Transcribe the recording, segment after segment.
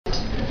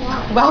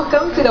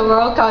Welcome to the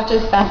World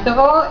Cultures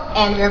Festival,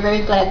 and we're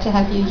very glad to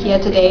have you here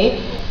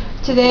today.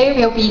 Today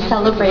we'll be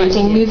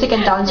celebrating music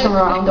and dance from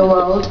around the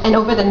world, and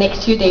over the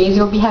next few days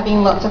we'll be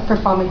having lots of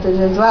performances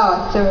as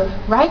well. So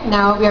right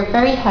now we are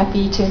very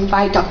happy to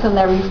invite Dr.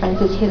 Larry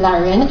Francis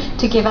Hilarian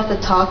to give us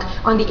a talk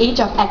on the age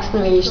of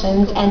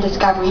explorations and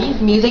discoveries,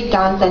 music,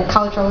 dance and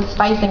cultural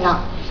spicing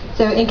up.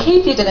 So in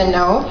case you didn't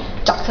know,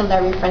 Dr.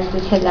 Larry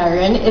Francis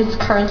Hilarian is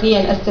currently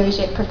an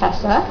Associate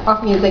Professor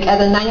of Music at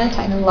the Nanyang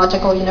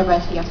Technological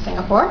University of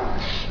Singapore.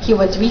 He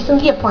was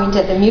recently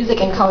appointed the Music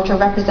and Culture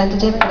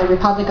Representative for the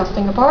Republic of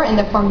Singapore in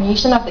the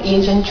formation of the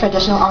Asian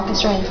Traditional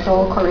Orchestra in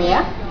Seoul,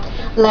 Korea.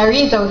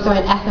 Larry is also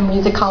an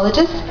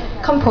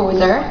ethnomusicologist,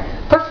 composer,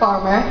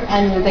 performer,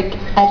 and music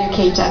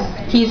educator.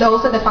 He is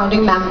also the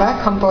founding member,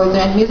 composer,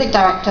 and music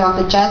director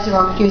of the jazz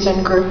rock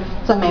fusion group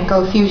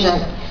Flamenco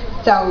Fusion.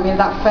 So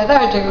without further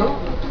ado,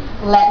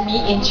 let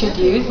me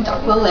introduce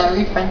Dr.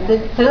 Larry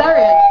Francis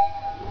Hilarian.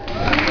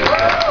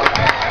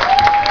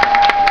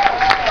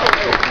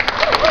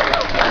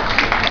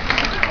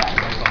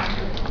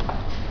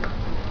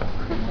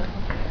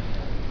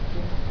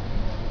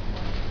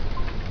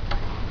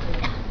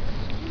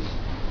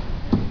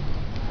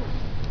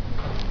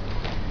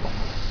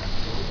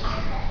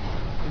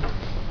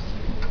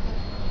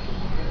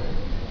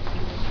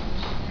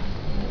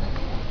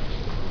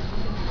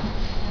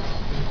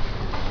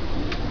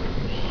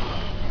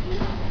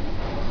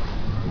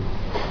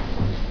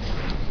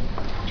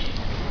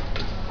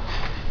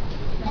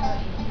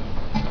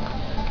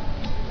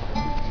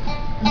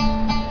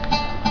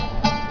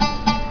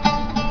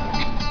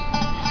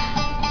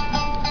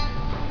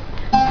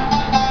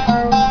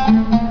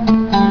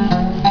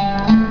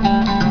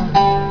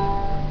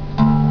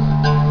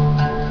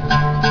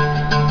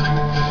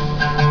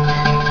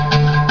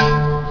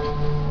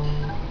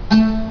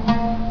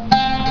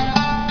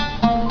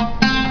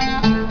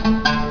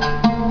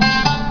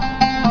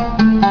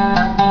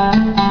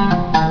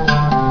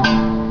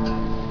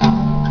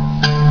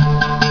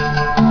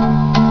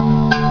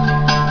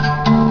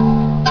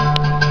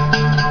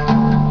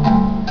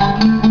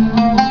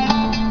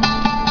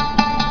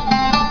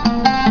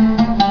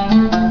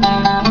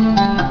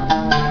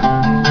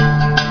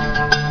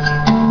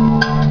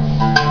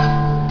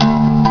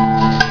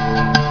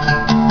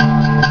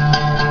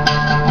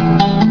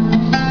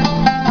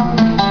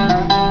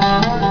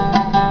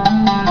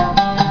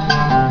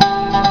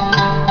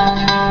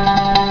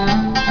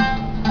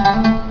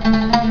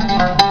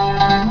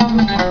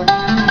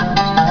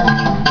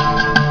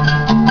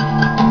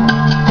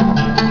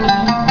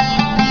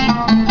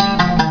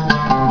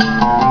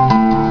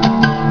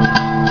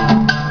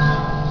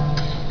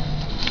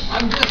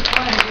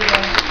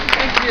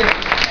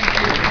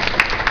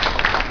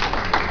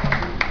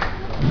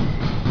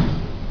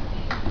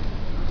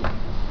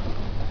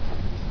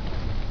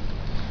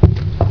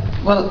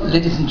 Well,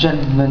 ladies and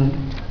gentlemen,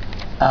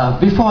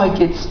 before I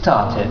get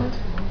started,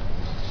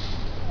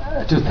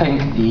 to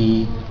thank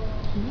the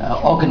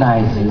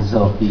organizers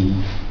of the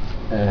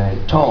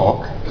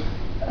talk,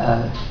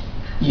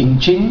 Ying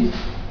Jing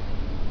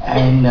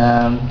and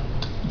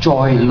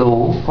Joy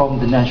Low from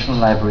the National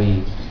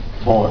Library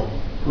Board,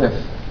 who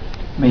have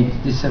made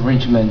this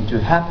arrangement to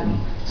happen.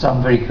 So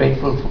I'm very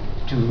grateful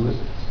to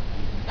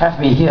have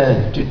me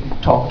here to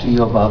talk to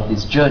you about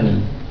this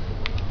journey.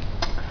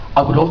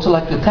 I would also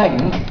like to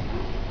thank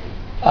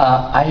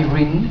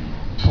Irene,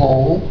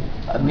 Paul,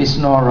 Miss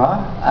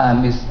Nora,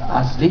 Miss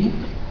Asli,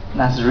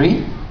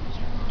 Nasri,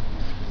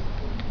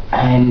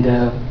 and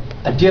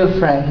a dear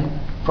friend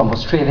from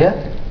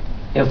Australia,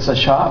 Elsa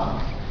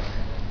Sharp,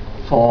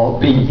 for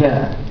being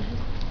here.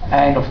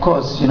 And of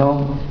course, you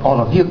know,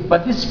 all of you.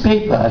 But this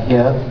paper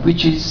here,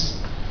 which is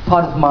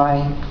part of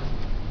my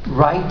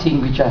writing,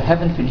 which I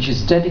haven't finished,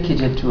 is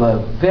dedicated to a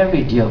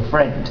very dear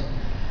friend.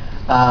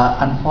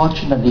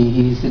 Unfortunately,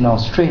 he's in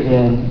Australia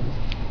and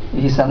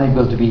he's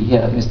unable to be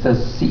here. Mr.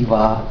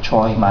 Siva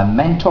Choi, my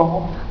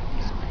mentor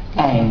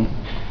and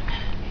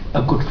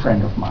a good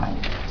friend of mine.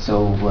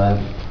 So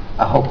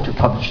I hope to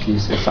publish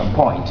this at some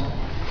point.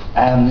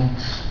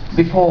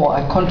 Before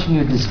I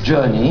continue this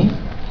journey,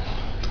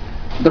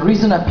 the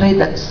reason I played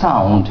that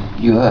sound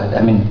you heard,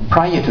 I mean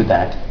prior to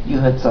that, you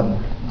heard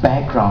some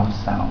background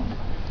sound.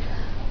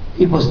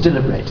 It was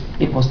deliberate.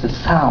 It was the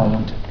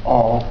sound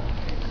of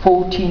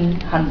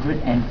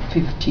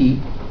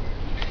 1450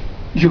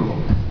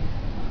 Europe.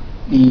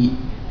 The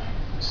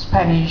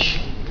Spanish,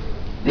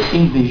 the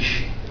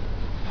English,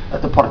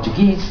 the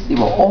Portuguese, they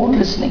were all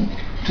listening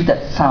to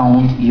that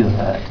sound you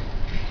heard.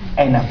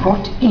 And I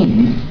brought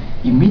in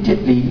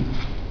immediately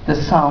the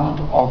sound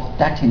of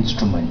that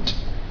instrument,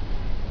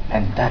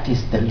 and that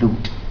is the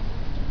lute.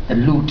 The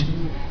lute,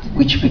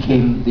 which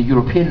became the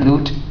European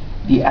lute,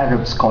 the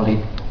Arabs call it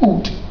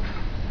oud,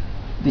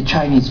 the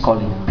Chinese call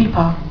it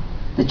pipa,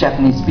 the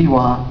Japanese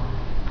biwa,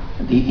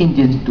 the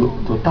Indians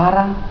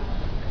dotara,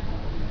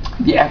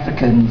 the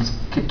Africans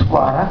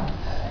kitwara.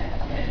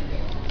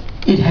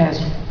 It has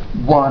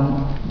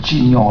one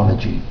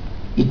genealogy.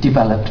 It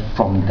developed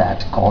from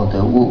that, called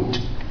the oud.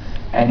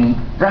 And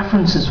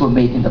references were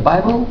made in the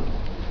Bible,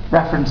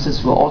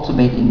 references were also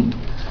made in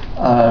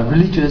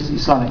religious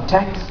Islamic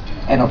texts,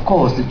 and of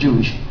course the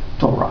Jewish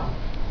Torah.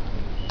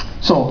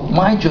 So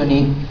my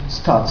journey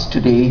starts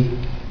today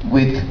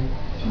with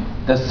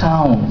the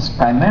sounds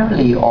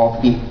primarily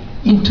of the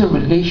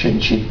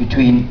interrelationship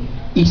between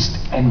East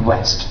and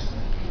West,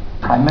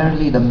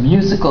 primarily the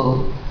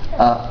musical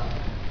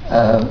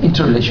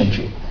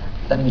interrelationship.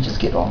 Let me just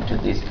get on to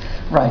this.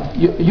 Right,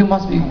 you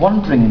must be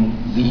wondering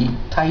the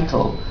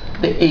title,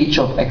 The Age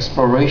of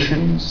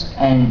Explorations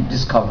and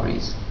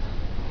Discoveries.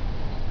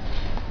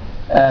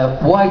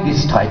 Why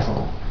this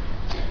title?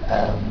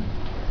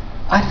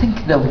 I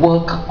think the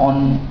work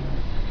on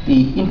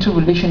the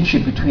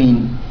interrelationship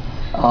between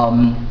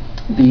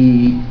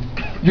the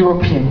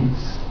Europeans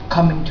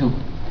coming to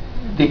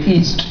the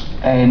East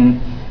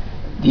and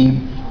the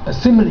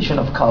assimilation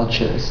of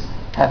cultures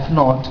have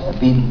not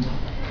been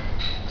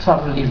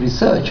thoroughly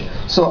researched.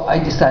 So I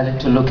decided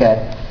to look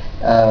at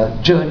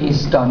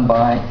journeys done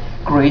by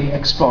great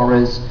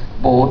explorers,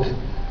 both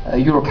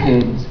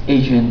Europeans,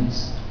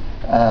 Asians,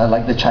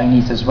 like the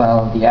Chinese as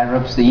well, the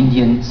Arabs, the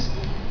Indians,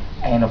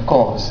 and of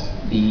course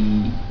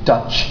the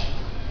Dutch,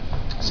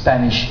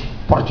 Spanish,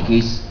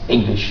 Portuguese,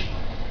 English.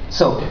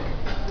 So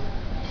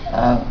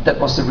that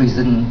was the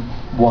reason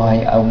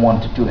why I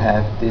wanted to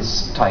have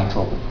this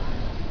title.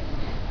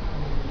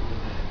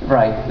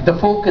 Right, the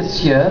focus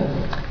here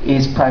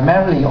is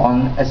primarily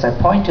on, as I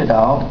pointed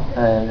out,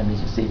 let me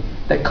just see,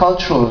 the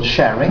cultural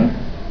sharing,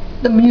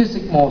 the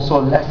music more so,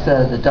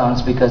 lesser the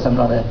dance, because I'm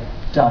not a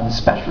dance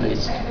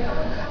specialist,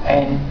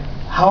 and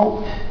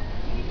how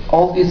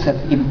all these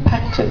have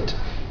impacted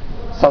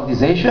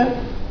Southeast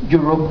Asia,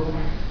 Europe,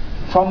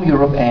 from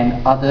Europe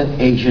and other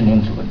Asian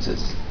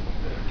influences.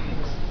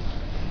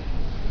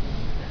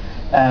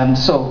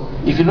 So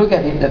if you look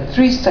at it, the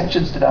three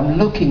sections that I'm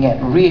looking at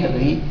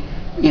really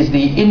is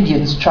the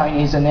Indians,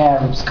 Chinese and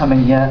Arabs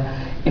coming here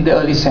in the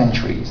early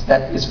centuries.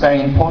 That is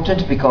very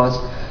important because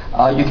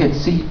you can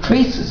see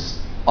traces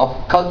of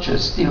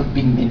cultures still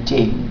being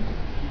maintained.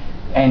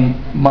 And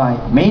my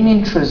main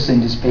interest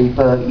in this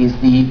paper is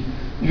the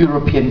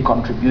European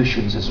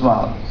contributions as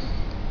well.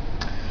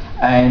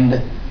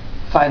 And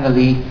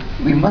finally,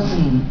 we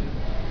mustn't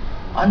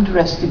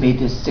underestimate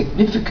the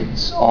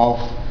significance of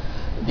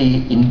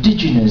the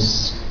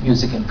indigenous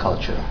music and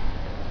culture.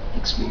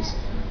 Next, please.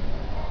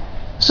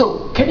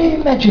 So, can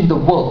you imagine the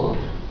world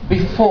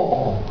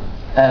before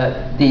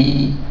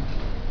the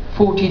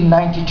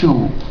 1492?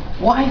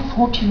 Why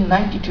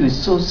 1492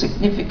 is so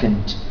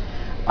significant?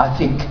 I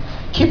think,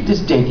 keep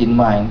this date in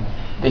mind,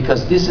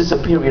 because this is a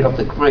period of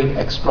the great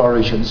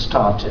exploration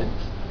started.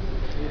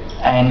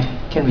 And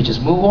can we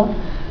just move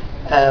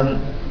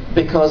on?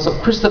 Because of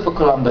Christopher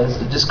Columbus,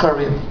 the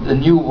discovery of the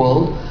New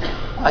World,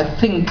 I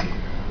think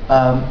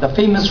the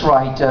famous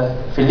writer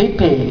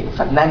Felipe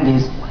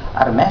Fernandez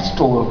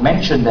Armesto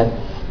mentioned that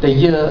the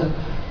year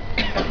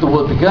the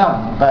world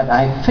began, but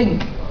I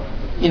think,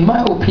 in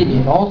my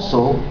opinion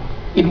also,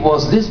 it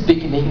was this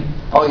beginning,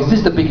 or is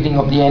this the beginning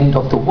of the end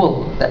of the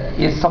world? That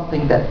is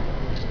something that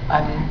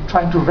I'm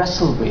trying to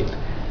wrestle with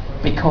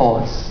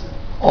because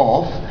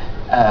of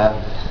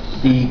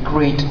the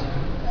great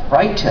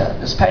writer,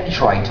 the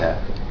Spanish writer,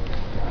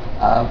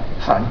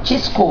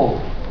 Francisco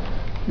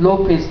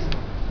Lopez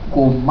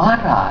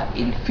Gomara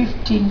in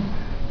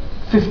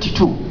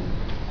 1552,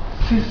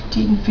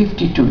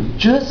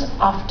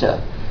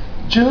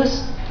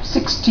 just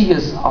 60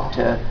 years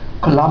after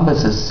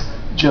Columbus's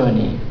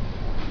journey,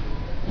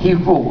 he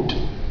wrote,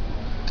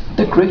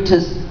 the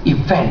greatest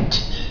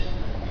event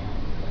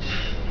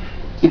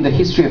in the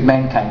history of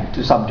mankind,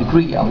 to some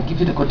degree, I'll give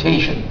you the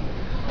quotation,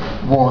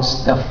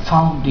 was the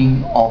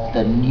founding of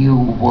the New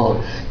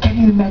World. Can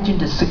you imagine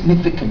the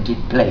significance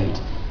it played?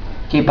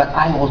 Okay, but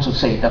I also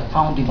say the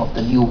founding of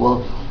the New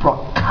World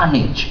brought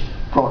carnage,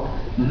 brought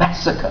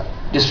massacre,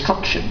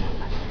 destruction,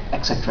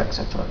 etc.,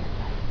 etc.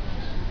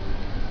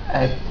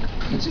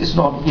 It's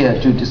not here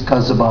to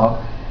discuss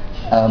about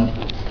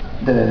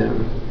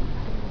the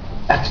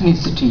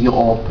ethnicity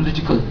or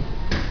political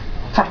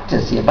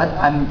factors here, but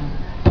I'm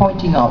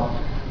pointing out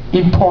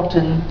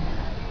important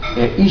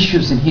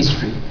issues in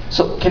history.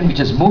 So can we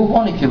just move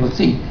on? If you will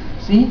see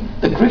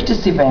the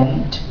greatest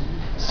event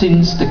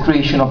since the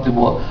creation of the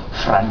world.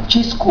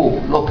 Francisco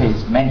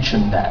Lopez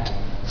mentioned that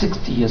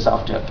 60 years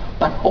after,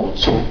 but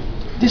also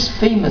this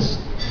famous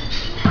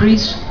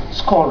priest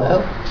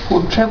scholar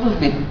who traveled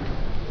with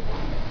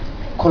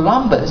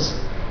Columbus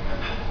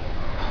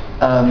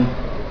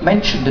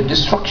mentioned the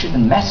destruction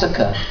and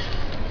massacre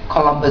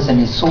Columbus and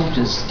his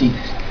soldiers did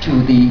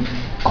to the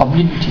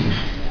community.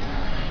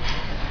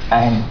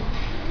 And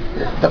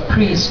the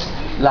priest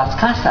Las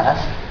Casas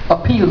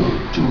appealed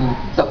to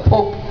the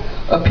Pope,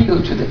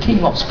 appealed to the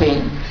King of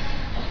Spain,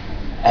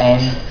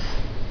 and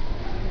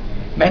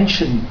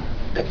mentioned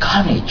the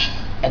carnage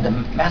and the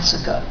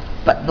massacre,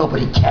 but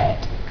nobody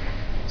cared.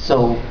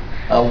 So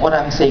what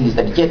I'm saying is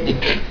that yet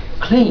they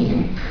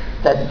claim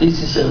that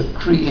this is a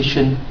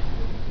creation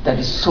that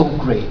is so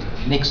great,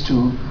 next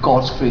to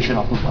God's creation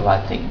of the world,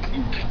 I think.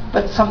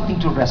 But something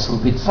to wrestle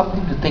with,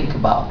 something to think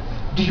about.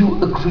 Do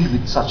you agree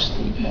with such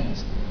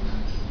statements?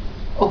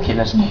 Okay,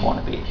 let's move on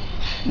a bit.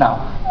 Now,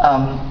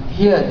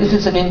 here, this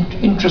is an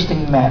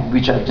interesting map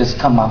which I've just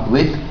come up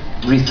with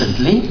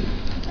recently.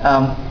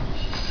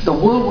 The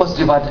world was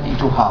divided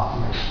into half.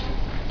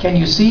 Can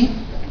you see?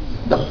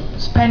 The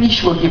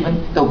Spanish were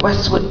given the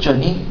westward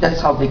journey. That's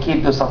how they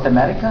came to South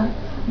America,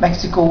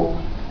 Mexico,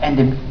 and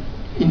they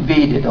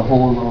invaded the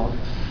whole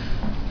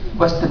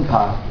western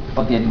part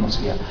of the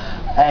atmosphere.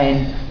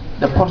 And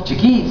the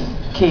Portuguese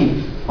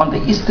came on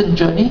the eastern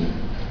journey,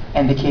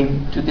 and they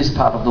came to this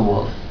part of the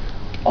world,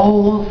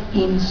 all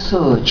in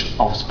search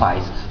of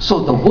spice.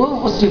 So the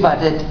world was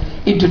divided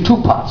into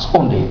two parts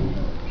only.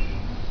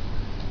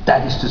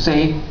 That is to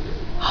say,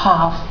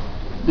 half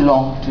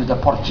belonged to the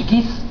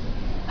Portuguese,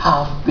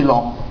 half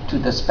belonged to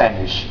the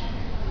Spanish.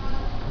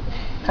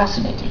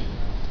 Fascinating.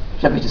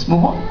 Shall we just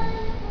move on?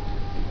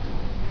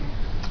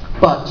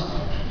 But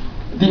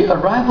the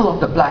arrival of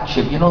the black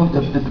ship, you know,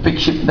 the big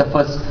ship, the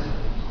first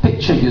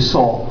picture you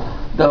saw,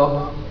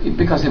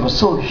 because it was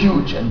so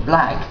huge and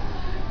black,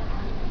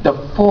 the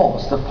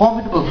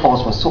formidable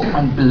force was so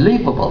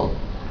unbelievable,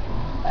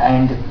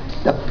 and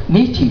the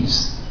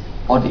natives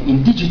or the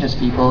indigenous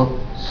people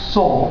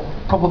saw,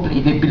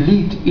 probably they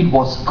believed it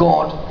was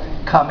God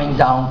coming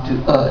down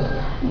to earth.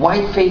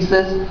 White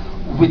faces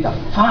with the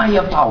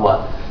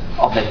firepower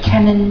of the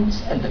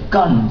cannons and the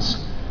guns,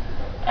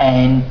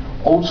 and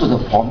also the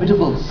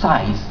formidable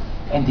size,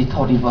 and they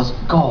thought it was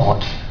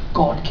God.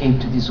 God came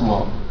to this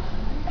world,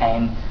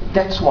 and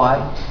that's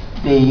why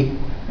they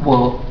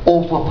were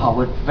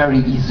overpowered very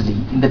easily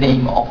in the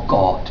name of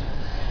God.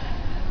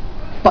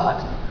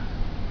 But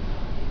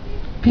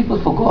people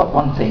forgot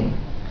one thing.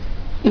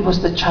 It was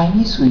the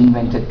Chinese who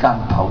invented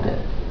gunpowder.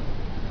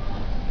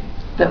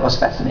 That was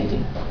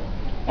fascinating.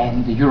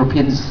 And the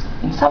Europeans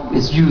in some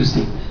ways used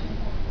it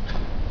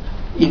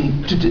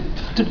to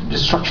the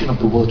destruction of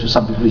the world to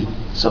some degree.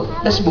 So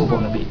let's move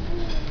on a bit.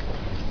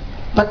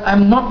 But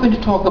I'm not going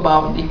to talk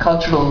about the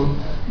cultural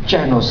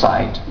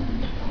genocide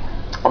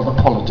or the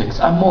politics.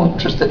 I'm more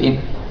interested in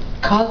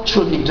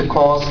cultural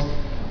intercourse,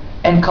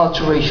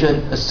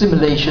 enculturation,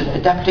 assimilation,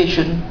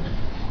 adaptation,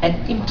 and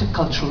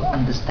intercultural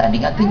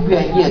understanding. I think we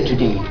are here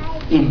today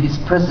in this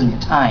present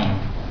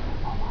time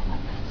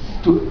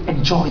to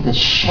enjoy the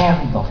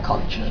sharing of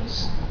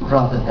cultures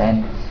rather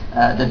than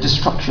the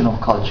destruction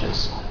of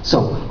cultures.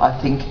 So I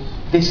think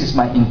this is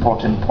my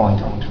important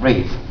point I want to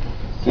raise.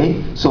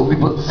 Okay, so we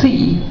will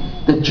see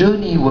the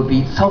journey will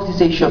be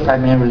Southeast Asia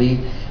primarily,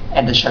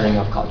 and the sharing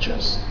of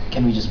cultures.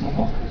 Can we just move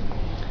on?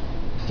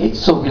 Okay,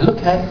 so we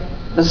look at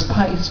the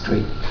spice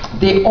trade.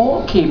 They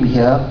all came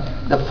here,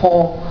 the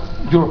four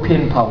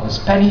European powers,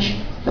 Spanish,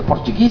 the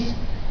Portuguese.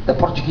 The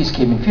Portuguese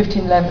came in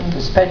 1511,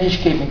 the Spanish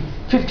came in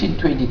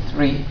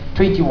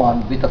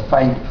 1523-21 with the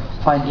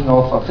finding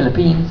of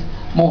Philippines,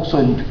 more so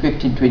in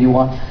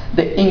 1521.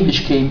 The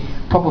English came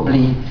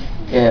probably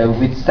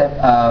with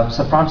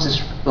Sir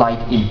Francis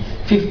Light in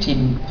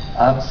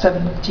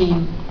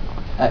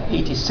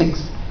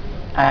 1786,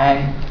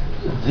 and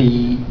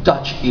the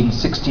Dutch in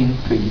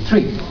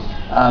 1623.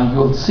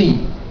 You'll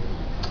see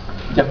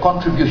their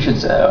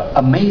contributions are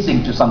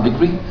amazing to some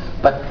degree,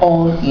 but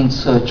all in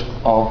search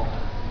of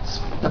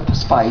the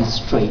spice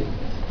trade.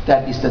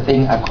 That is the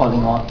thing I'm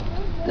calling on.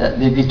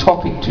 The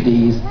topic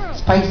today is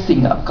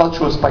spicing up,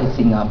 cultural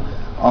spicing up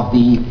of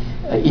the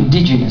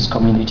indigenous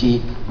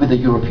community with the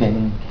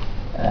European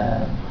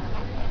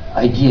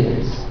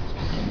ideas.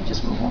 Can we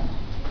just move on?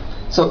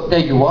 So there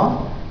you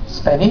are,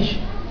 Spanish,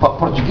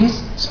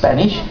 Portuguese,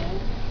 Spanish,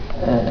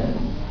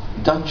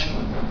 Dutch,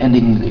 and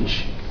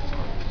English.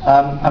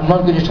 I'm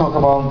not going to talk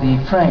about the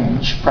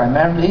French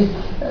primarily.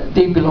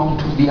 They belong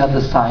to the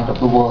other side of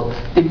the world.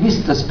 They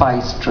missed the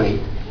spice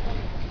trade,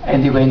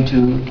 and they went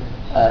to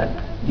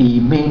the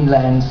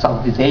mainland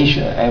Southeast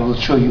Asia. I will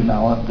show you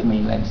now the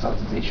mainland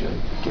Southeast Asia.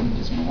 Can we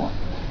just move on?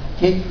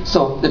 Okay,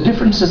 so the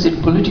differences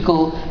in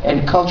political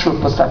and cultural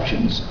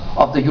perceptions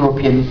of the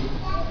European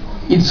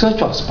in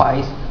search of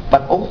spice,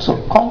 but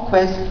also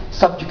conquest,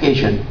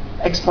 subjugation,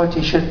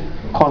 exploitation,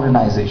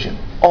 colonization,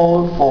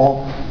 all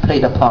four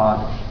played a part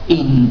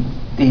in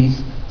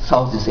this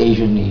Southeast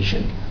Asian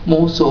nation,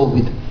 more so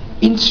with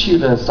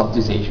insular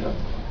Southeast Asia.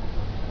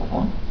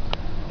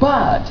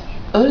 But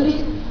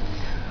early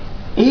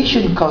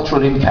Asian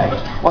cultural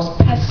impact was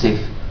passive.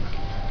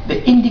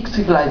 The Indic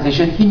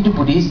civilization,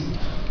 Hindu-Buddhist,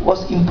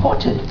 was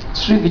imported.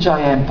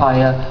 Srivijaya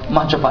Empire,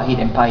 Majapahit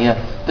Empire,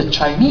 the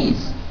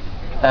Chinese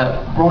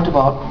brought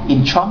about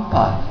in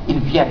Champa, in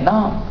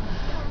Vietnam,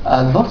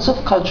 lots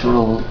of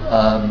cultural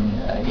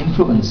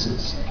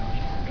influences.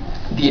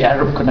 The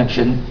Arab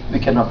connection, we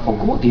cannot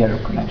forgo the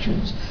Arab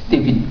connections.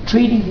 They've been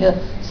trading here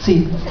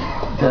since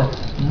the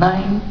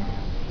 9th,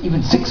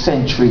 even 6th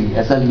century,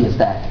 as early as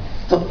that.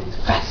 So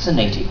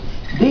fascinating.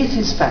 This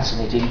is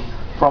fascinating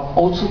from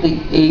also the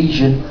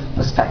Asian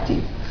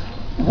perspective.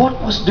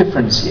 What was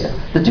difference here?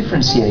 The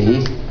difference here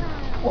is,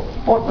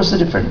 what was the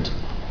difference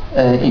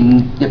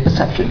in their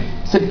perception?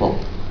 Simple.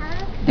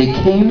 They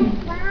came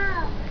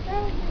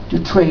to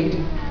trade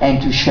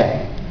and to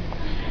share.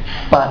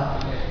 But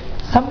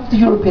some of the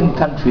European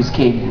countries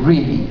came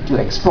really to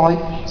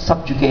exploit,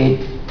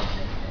 subjugate,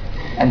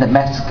 and the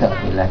massacre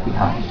they left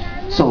behind.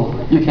 So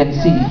you can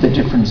see the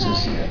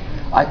differences here.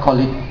 I call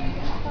it,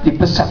 the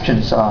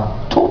perceptions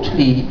are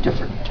totally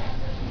different.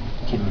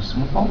 Can we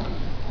move on?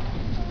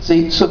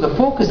 See, so the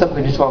focus I'm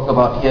going to talk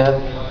about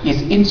here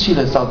is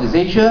insular Southeast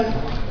Asia.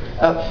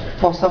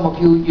 For some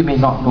of you, you may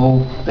not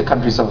know the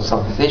countries of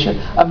Southeast Asia.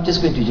 I'm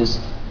just going to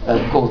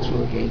go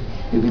through again.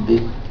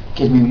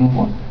 Can we move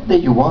on? There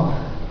you are.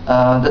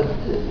 The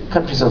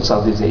countries of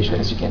Southeast Asia,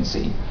 as you can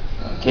see.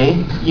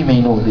 Okay, you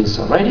may know this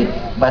already,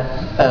 but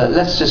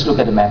let's just look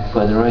at the map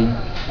further.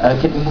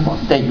 Can we move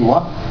on? There you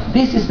are.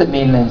 This is the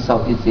mainland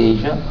Southeast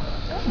Asia,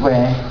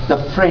 where the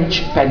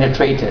French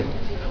penetrated.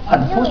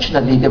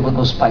 Unfortunately, there were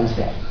no spies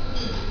there.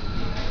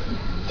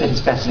 That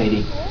is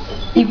fascinating.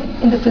 Even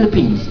in the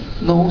Philippines,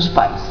 no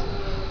spies.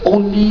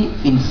 Only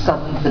in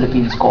southern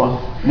Philippines called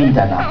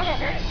Mindanao.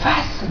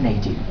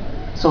 Fascinating.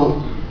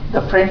 So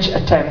the French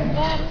attempt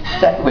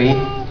that way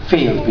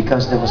failed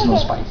because there was no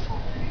spies.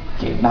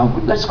 Okay, now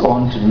let's go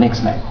on to the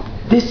next map.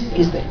 This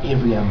is the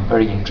area I'm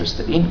very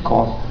interested in,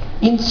 called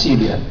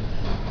insular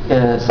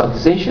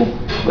Southeast Asia,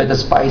 where the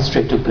spies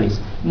trade took place.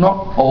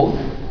 Not all,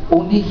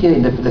 only here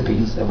in the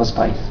Philippines there were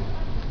spies.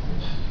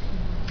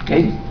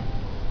 Okay,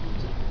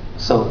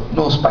 so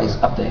no spies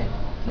up there,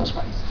 no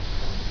spies.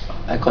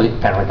 I call it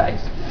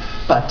paradise.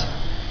 But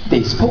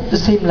they spoke the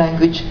same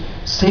language,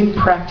 same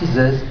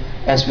practices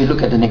as we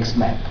look at the next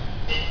map.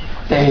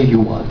 There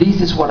you are.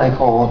 This is what I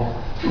call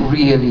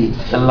really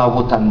the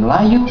Lautan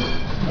Melayu.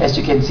 As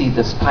you can see,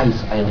 the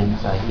Spice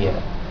Islands are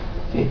here.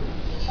 Okay.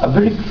 I'm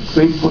very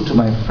grateful to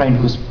my friend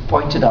who's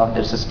pointed out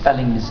there's a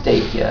spelling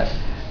mistake here,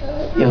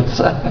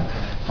 Ilsa,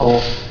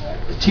 for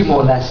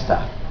Timor-Leste.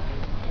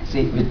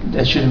 See,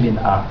 there shouldn't be an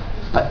R.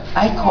 But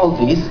I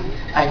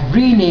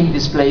renamed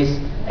this place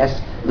as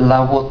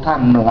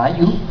Lautan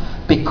Melayu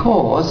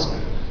because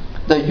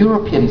the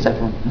Europeans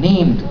have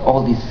named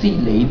all these sea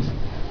lanes,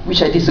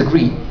 which I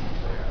disagree.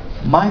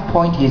 My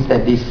point is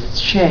that they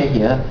share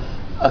here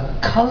a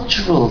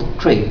cultural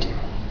trait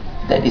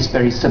that is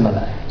very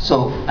similar.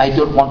 So I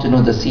don't want to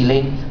know the sea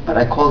lane, but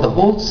I call the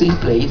whole sea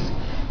place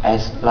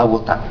as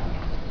Lautan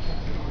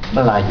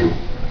Melayu.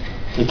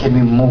 Okay, can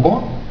we move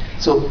on?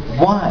 So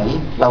why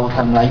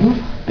Lautan Melayu?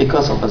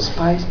 Because of a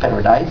spice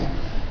paradise.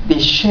 They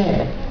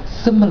share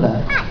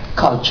similar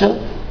culture.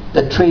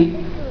 The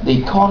trade,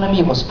 the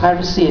economy was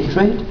piracy and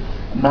trade,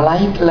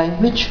 Malay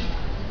language,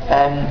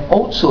 and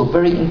also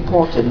very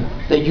important,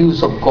 the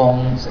use of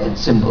gongs and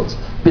cymbals,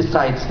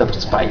 besides the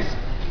spice.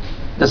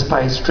 The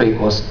spice trade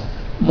was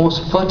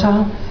most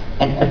fertile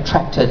and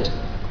attracted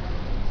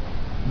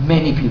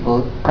many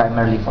people,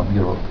 primarily from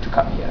Europe, to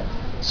come here.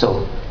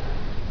 So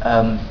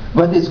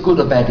whether it's good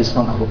or bad is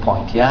not our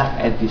point, yeah,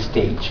 at this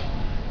stage.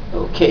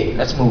 Okay,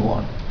 let's move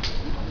on.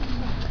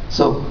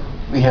 So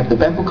we have the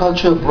bamboo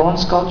culture,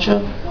 bronze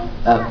culture,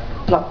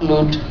 pluck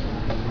lute,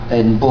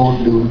 and bowl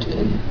lute,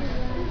 and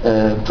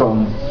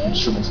drum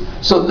instruments.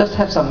 So let's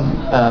have some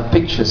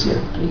pictures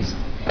here, please.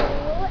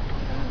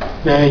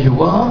 There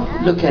you are.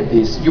 Look at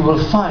this. You will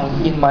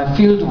find in my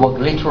field work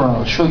later on,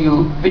 I'll show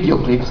you video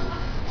clips,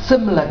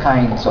 similar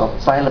kinds of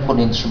xylophone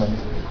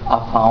instruments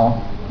are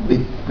found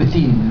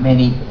within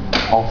many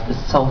of the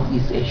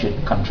Southeast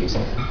Asian countries.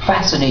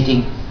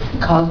 Fascinating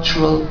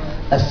cultural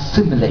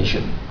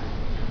assimilation.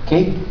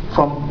 Okay,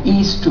 from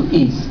east to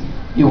east,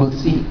 you will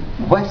see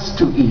west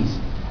to east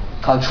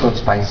cultural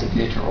spicing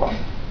later on.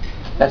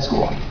 Let's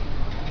go on.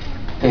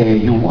 There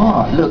you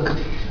are. Look,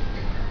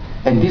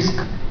 and this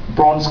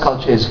bronze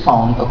culture is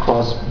found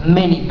across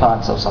many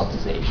parts of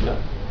Southeast Asia.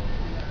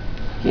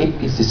 Okay,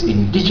 is this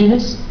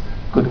indigenous?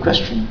 Good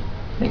question.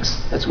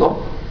 Next, let's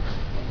go.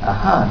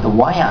 Aha, the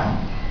wayang.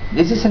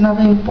 This is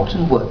another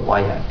important word,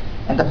 wayang,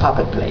 and the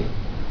puppet play.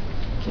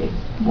 Okay,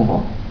 move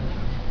on.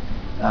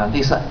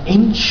 These are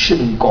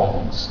ancient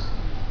gongs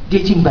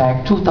dating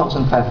back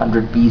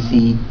 2500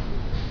 BC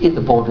in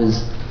the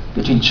borders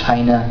between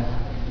China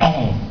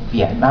and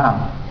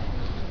Vietnam.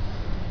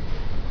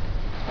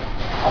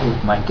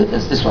 Oh my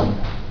goodness, this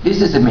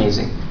is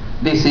amazing.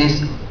 This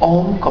is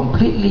all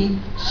completely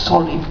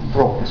solid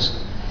bronze.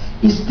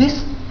 Is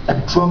this a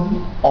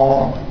drum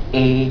or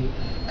a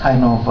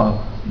kind of a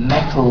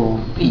metal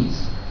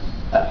piece,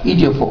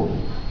 idiophone,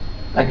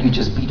 like you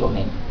just beat on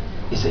it?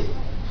 Is it?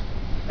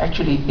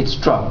 Actually, it's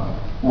drum.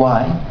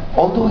 Why?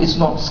 Although it's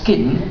not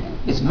skin,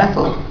 it's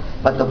metal,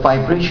 but the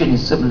vibration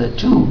is similar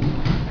to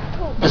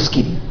the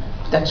skin.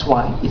 That's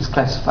why it's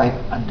classified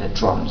under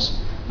drums,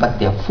 but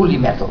they are fully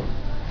metal.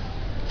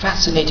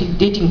 Fascinating,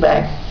 dating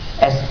back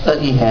as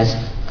early as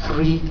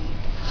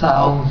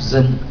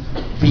 3000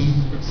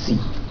 BC.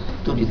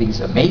 Don't you think it's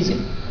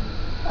amazing?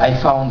 I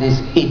found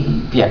this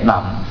in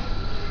Vietnam.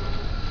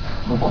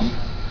 Move on.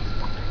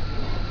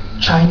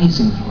 Chinese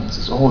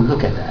influences. Oh,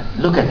 look at that.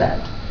 Look at that.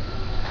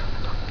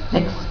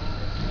 Next.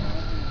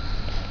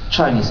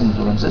 Chinese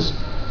influences.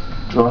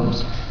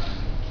 Drums.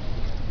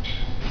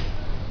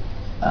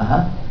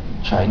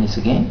 Chinese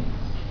again.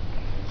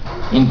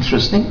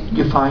 Interesting.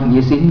 You find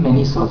this in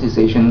many Southeast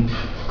Asian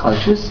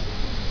cultures.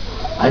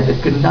 Either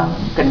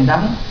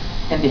kendang,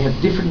 and they have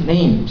different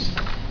names.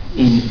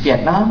 in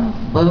Vietnam,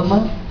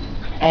 Burma,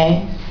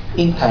 and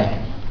in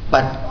Thailand,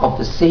 but of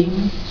the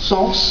same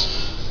source.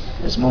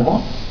 Let's move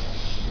on.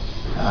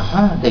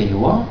 There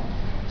you are.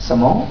 Some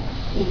more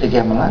in the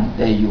gamelan.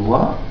 There you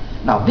are.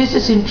 Now this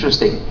is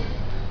interesting.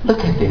 Look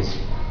at this.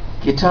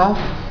 Guitar,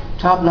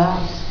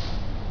 tablas,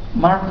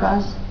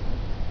 maracas,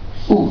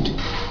 oud,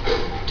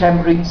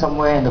 tambourine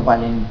somewhere in the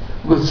violin.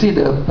 We'll see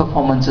the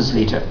performances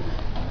later.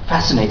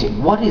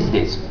 Fascinating. What is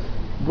this?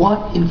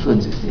 What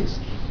influence is this?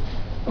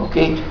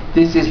 Okay,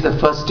 this is the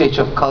first stage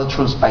of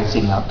cultural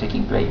spicing up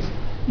taking place.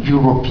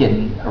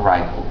 European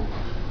arrival.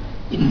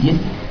 Indian,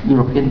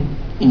 European,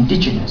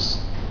 indigenous.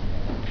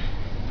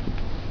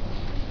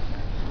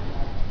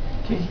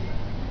 Okay.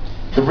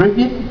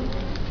 Arabian,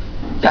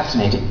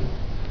 fascinating.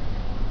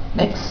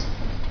 Next.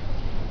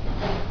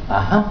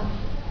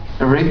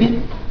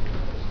 Arabian.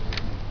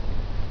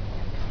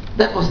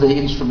 That was the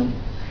instrument.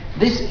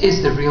 This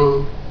is the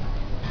real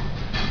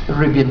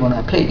Arabian one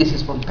I played. This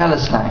is from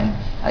Palestine.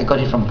 I got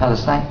it from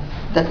Palestine.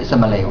 That is a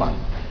Malay one.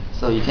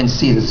 So you can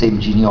see the same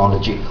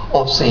genealogy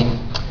or same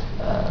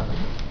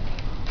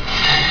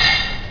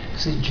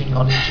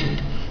genealogy,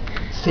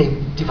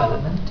 same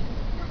development.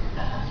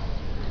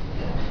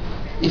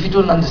 If you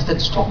don't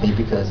understand, stop me,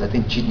 because I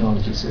think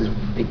genealogy is a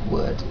big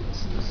word.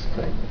 It's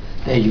correct.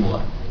 There you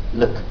are.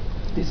 Look,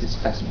 this is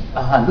fascinating.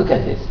 Look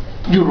at this.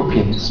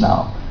 Europeans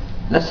now.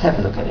 Let's have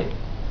a look at it.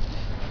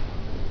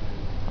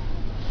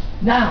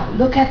 Now,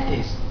 look at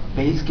this.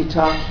 Bass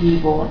guitar,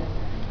 keyboard,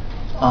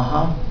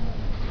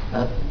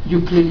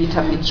 ukulele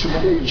type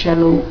instrument,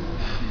 cello,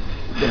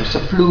 there's a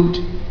flute,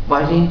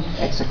 violin,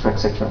 etc.,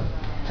 etc.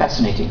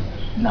 Fascinating.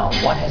 Now,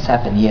 what has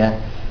happened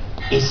here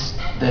is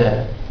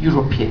the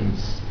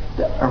Europeans,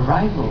 the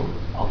arrival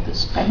of the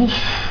Spanish,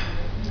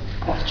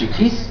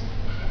 Portuguese,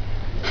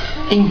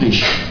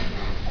 English,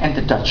 and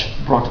the Dutch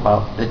brought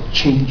about the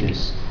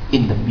changes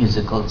in the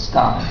musical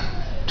style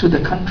to the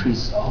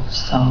countries of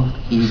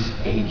Southeast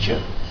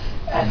Asia.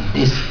 And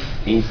this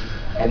is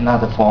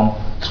another form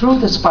through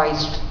the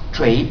spice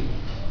trade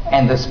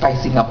and the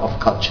spicing up of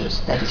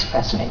cultures. That is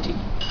fascinating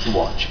to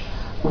watch.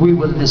 We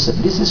will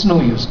listen. This is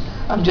no use.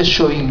 I'm just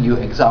showing you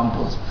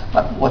examples,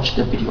 but watch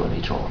the video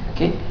later on,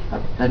 okay?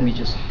 Let me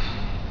just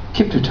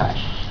keep to time.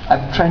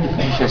 I'm trying to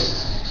finish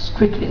as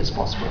quickly as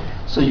possible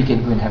so you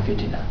can go and have your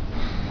dinner.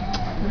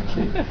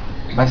 Okay.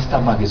 My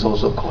stomach is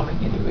also calling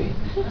anyway.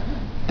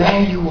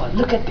 There you are.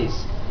 Look at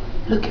this.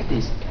 Look at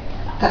this.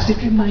 Does it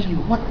remind you?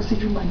 What does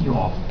it remind you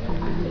of?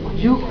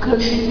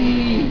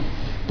 Ukulele.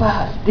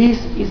 But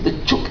this is the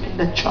chook and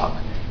the chug.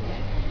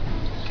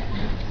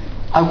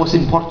 I was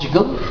in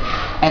Portugal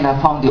and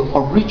I found the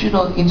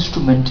original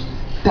instrument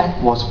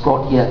that was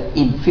brought here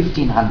in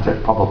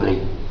 1500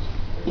 probably.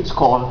 It's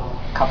called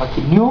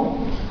cavaquinho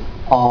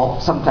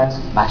or sometimes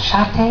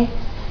machete,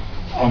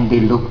 and they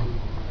look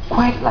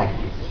quite like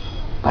this,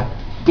 but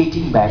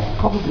dating back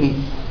probably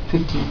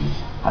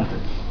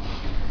 1500.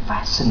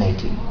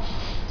 Fascinating.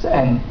 So,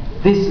 and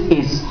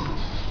this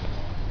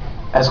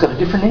has got a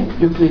different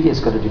name. Ukulele has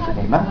got a different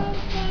name.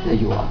 There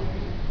you are.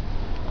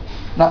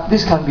 Now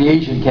this can't be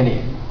Asian, can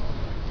it?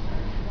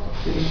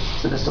 Okay,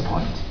 so that's the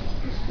point.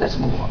 Let's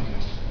move on.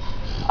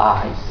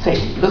 I say,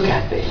 look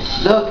at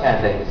this. Look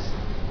at this.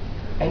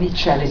 Any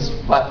cellist,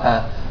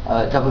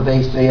 double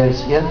bass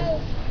players here?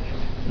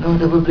 No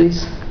double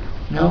bass?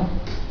 No?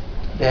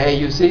 There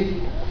you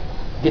see.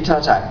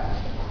 Guitar type.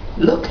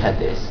 Look at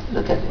this.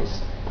 Look at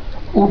this.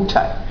 Oud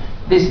type.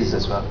 This is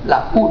as well.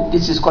 La oud.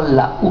 This is called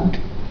la oud,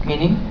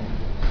 meaning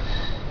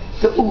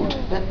the oud.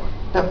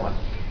 That one.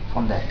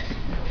 From there.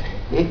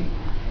 Okay.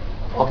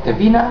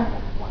 Octavina.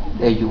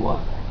 There you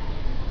are.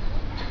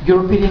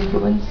 European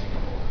influence.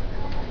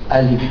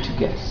 I'll leave you to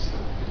guess.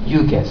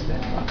 You guess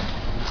that one.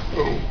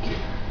 Okay.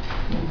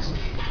 Next.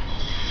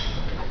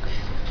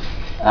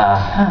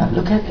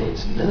 Look at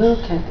this.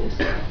 Look at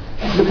this.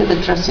 And look at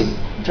the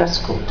dress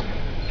code.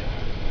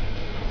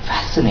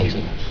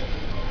 Fascinating.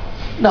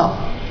 Now,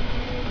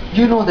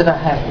 you know that I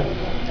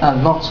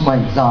have lots more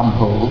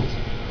examples,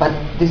 but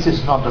this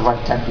is not the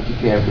right time to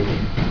give you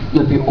everything.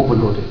 You'll be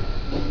overloaded.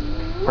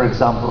 For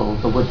example,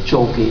 the word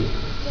jogue,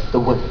 the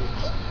word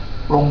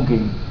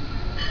ronging,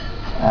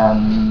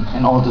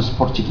 and all those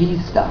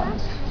Portuguese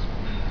dance.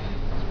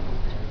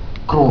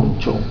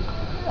 Kronjong.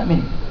 I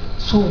mean,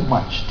 so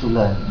much to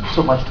learn,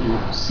 so much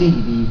to see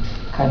the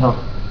kind of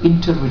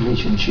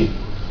interrelationship,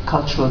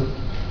 cultural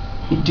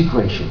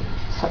integration.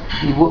 So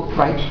the word,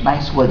 right,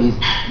 nice word is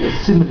the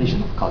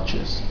assimilation of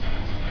cultures.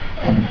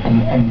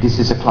 And this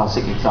is a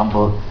classic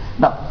example.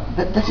 Now,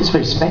 that is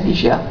very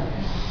Spanish, yeah?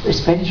 Very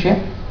Spanish, yeah?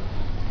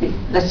 Okay,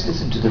 let's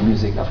listen to the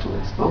music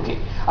afterwards. Okay,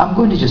 I'm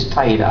going to just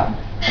tie it up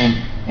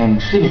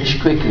and finish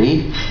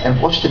quickly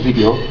and watch the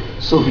video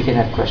so we can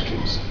have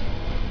questions.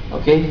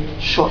 Okay,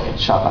 short and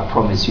sharp, I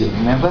promise you.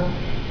 Remember?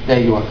 There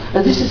you are.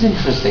 Now this is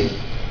interesting.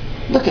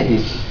 Look at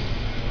this.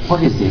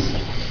 What is this?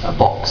 A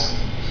box.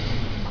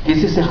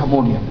 This is a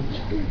harmonium,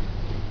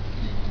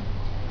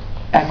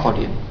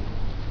 accordion,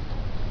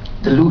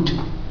 the lute,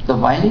 the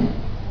violin,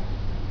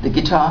 the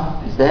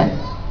guitar is there,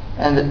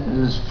 and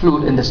the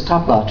flute and the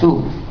tabla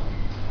too.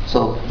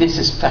 So this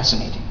is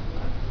fascinating.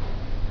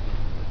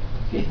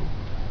 Okay.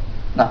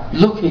 Now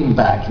looking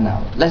back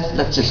now,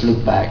 let's just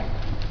look back.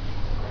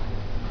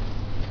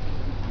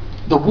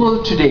 The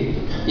world today,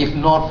 if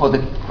not for the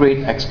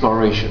great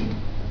exploration,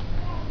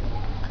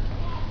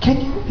 can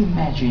you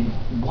imagine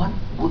what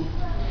would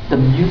the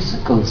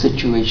musical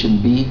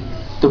situation be,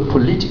 the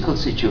political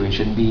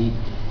situation be,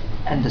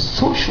 and the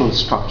social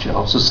structure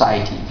of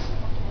societies?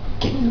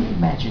 Can you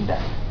imagine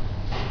that?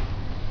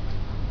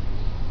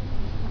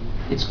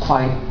 It's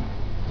quite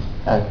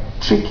a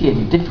tricky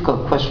and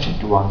difficult question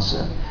to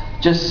answer.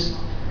 Just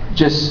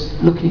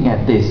looking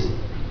at this,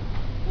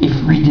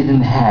 if we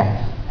didn't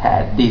have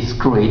had this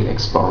great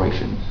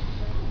exploration.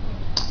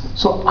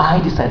 So I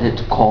decided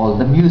to call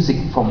the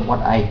music, from what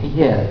I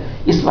hear,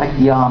 is like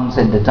the arms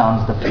and the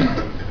dance, the feet,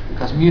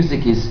 because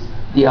music is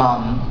the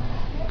arm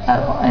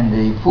and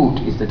the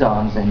foot is the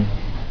dance, and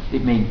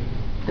it made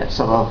that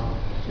sort of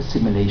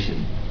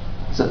assimilation.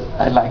 So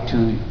I like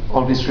to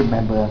always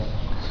remember,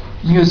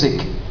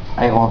 music,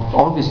 I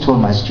always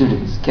told my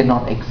students,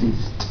 cannot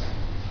exist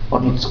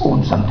on its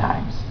own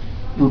sometimes.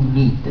 You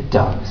need the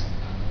dance,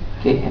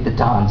 okay, and the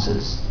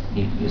dancers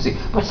need music.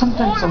 But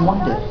sometimes I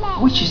wonder,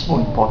 which is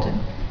more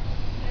important?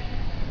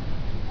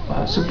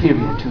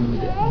 Superior to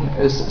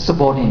the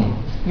subordinate,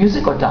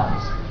 music or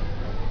dance?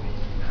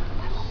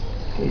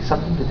 Okay,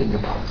 something to think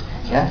about.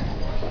 Yeah?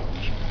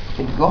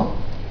 Can you go?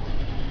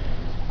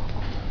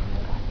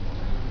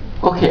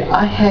 Okay,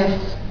 I have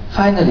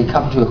finally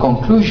come to a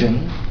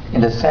conclusion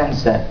in the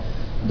sense that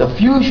the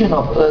fusion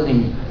of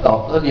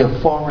earlier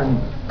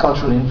foreign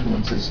cultural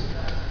influences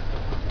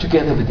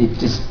together with the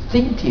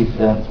distinctive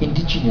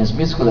indigenous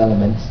musical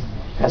elements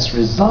has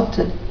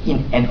resulted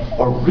in an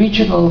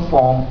original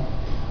form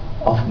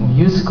of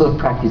musical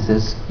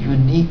practices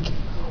unique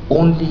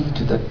only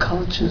to the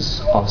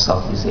cultures of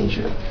Southeast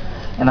Asia.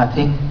 And I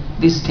think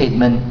this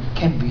statement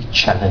can be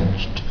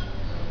challenged.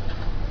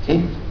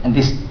 Okay? And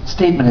this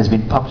statement has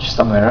been published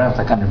somewhere else,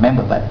 I can't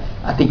remember, but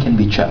I think can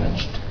be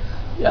challenged.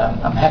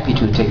 I'm happy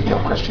to take your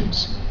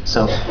questions.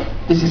 So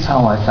this is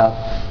how I felt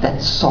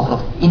that sort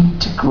of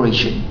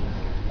integration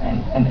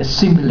and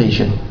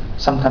assimilation.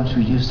 Sometimes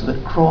we use the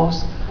word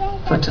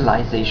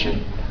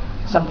cross-fertilization.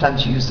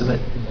 Sometimes we use the word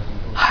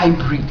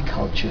hybrid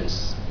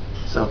cultures.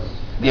 So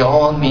they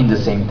all mean the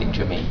same thing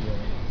to me.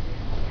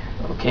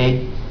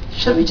 Okay?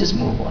 Shall we just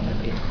move on a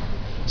bit?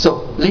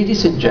 So,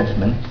 ladies and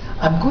gentlemen,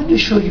 I'm going to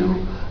show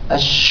you a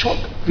short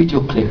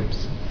video clip.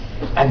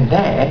 And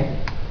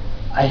there,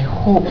 I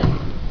hope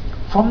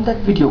from that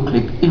video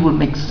clip it will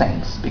make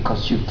sense,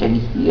 because you can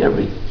hear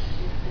it.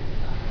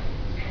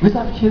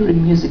 Without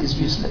hearing, music is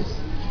useless.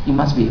 You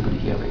must be able to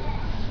hear it.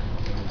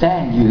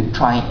 Then you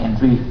try and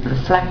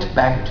reflect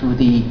back to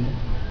the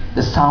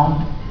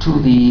sound, to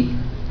the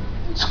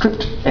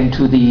script, and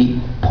to the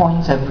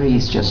points I've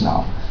raised just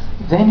now.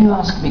 Then you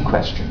ask me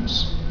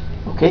questions.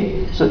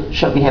 Okay? So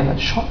shall we have a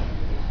short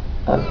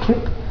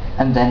clip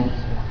and then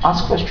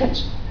ask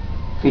questions?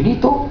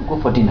 Finito,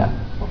 go for dinner.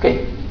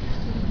 Okay?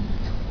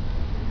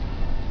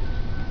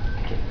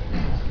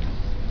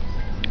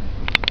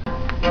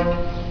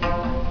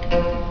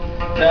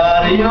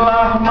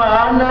 Darilah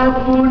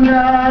mana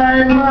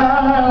punai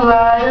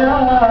Malaya,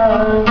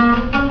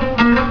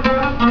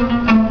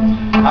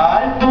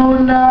 hai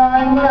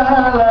punai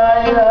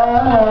Malaya,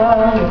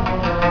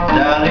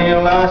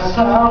 darilah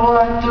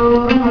sawah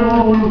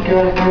turun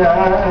ke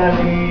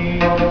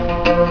kali,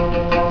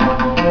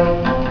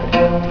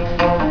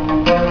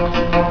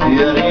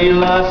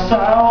 darilah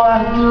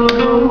sawah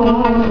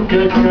turun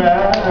ke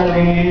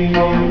kali.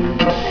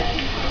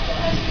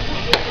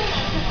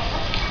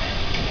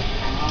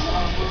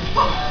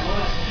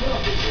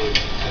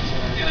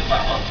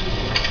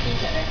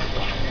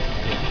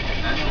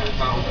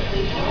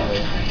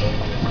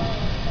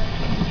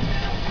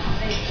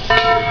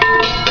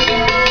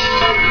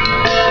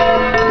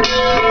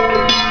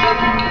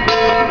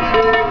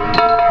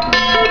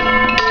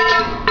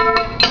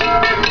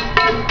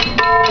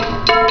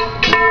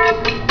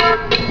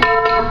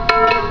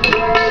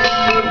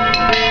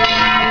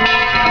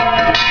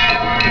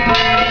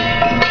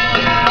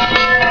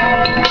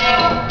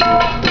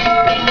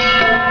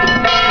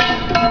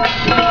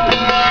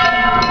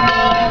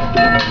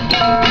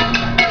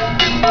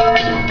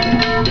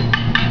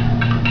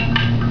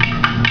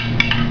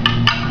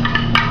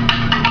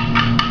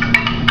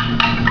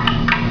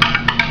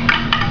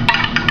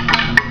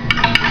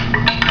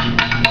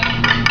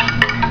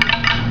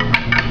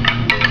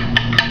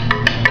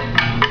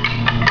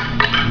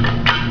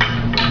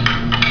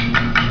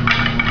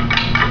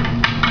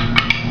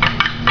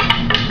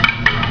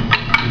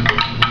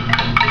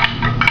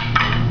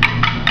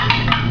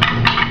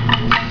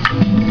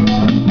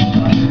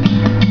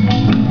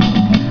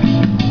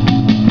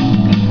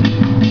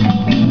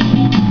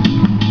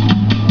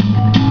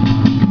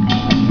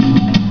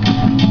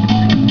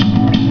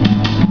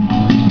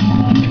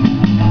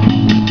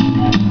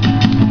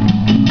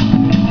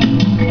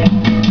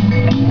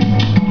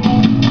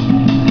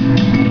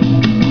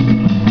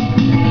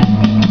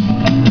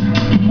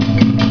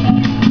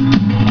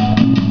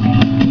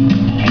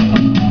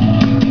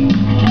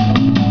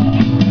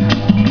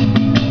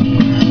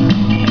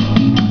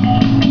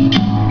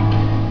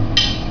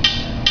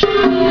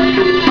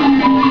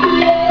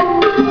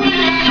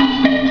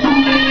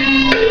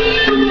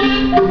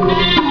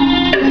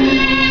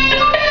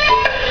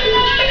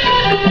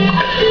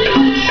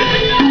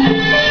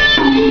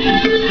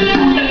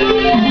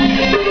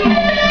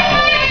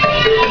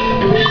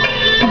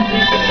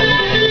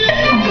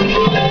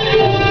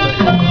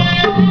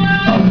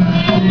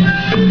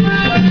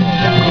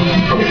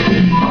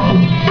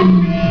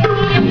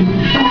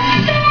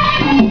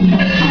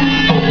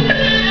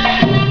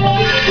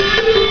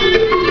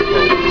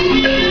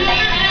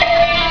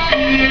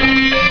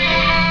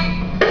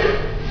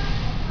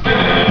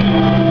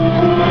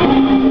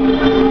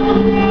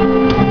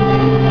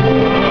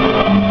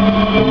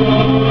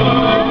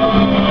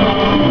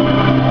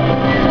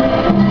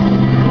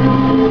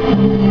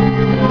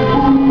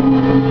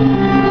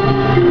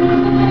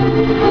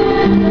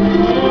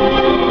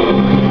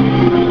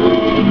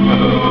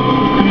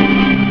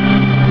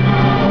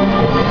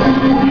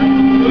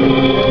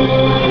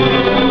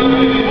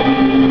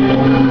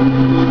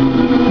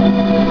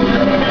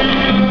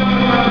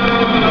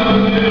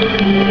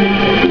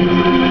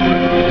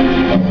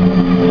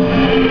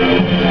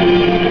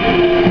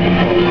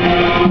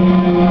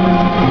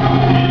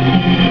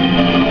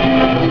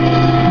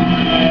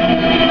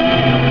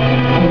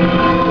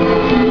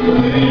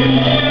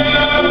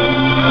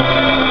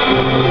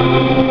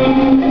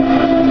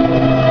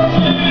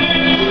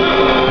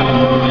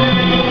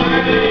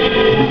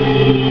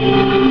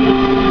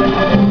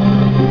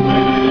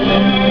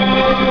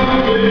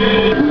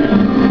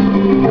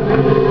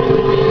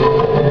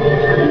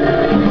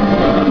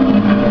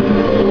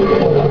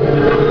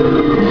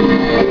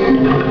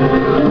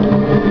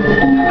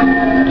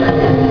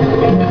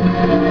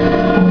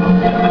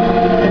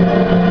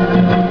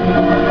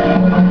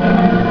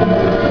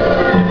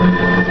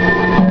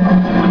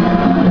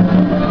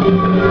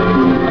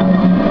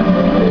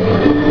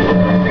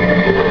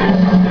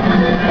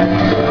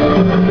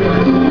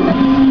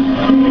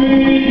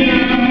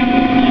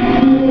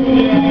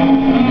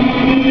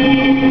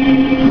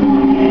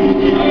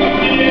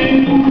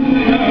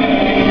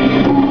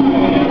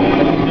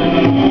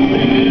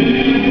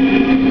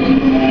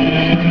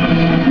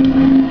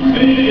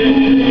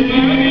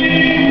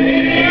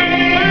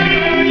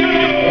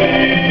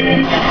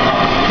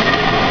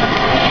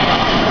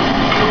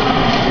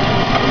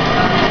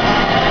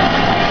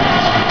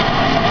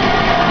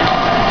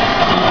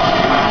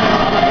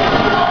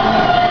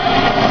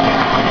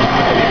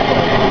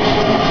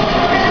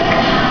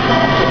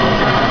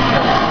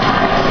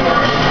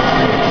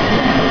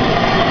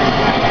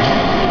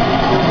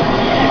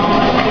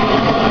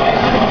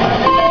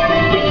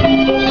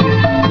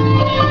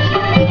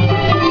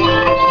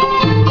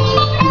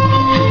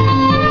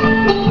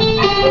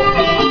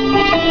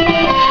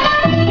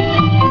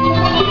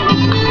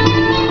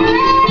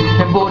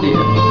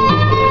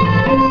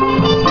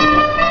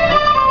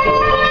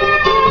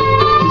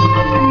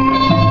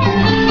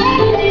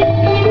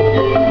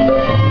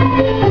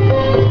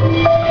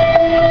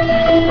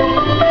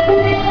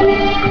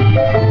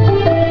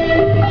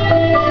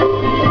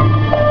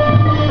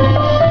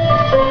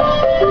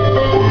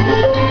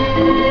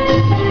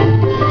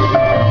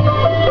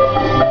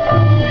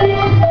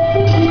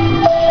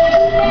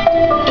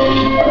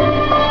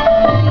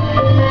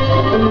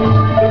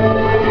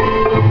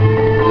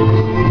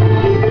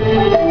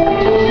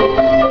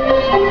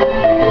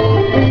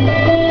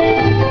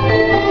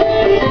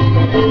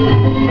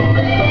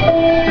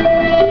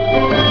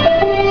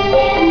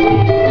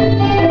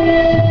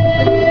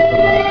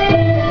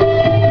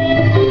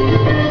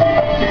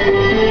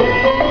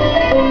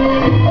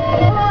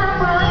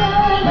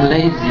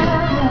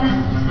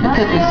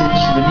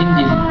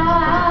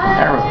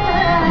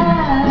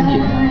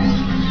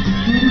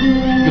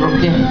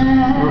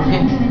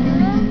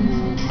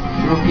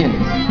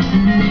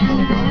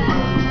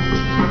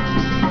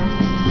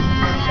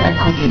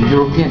 in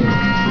European.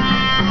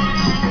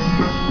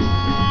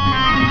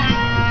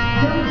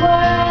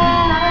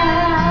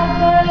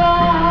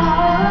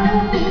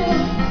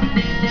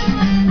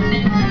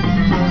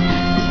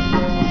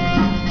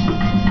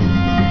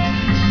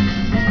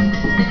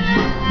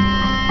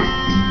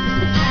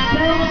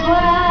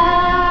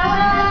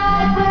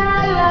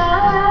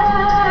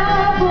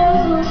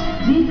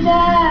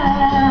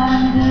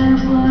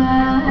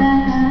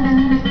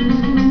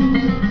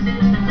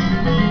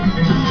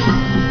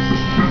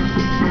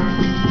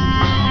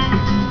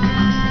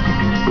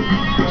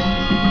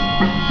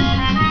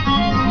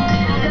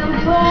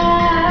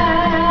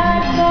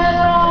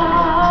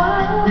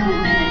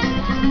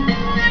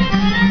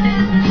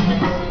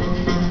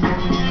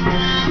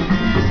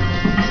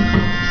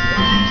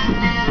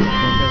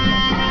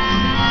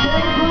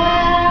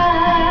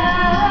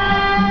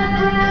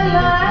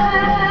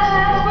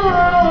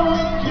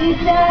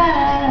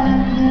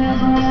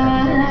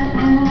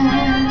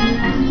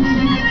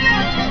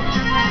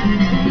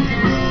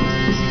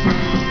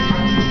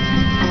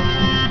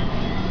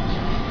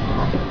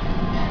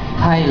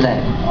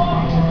 Thailand.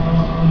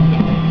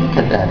 Look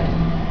at that.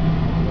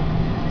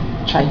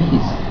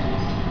 Chinese.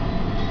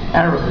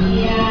 Arab.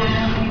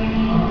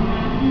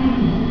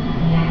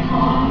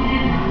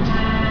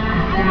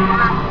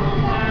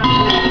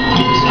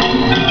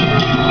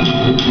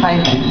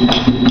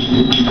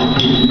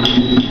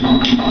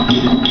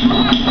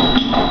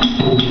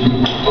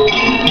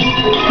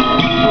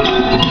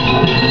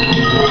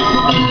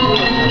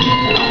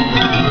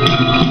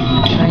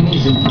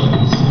 Chinese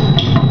influence.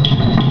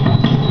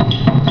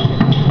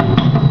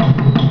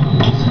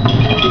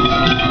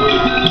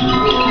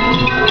 Chinese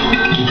influence.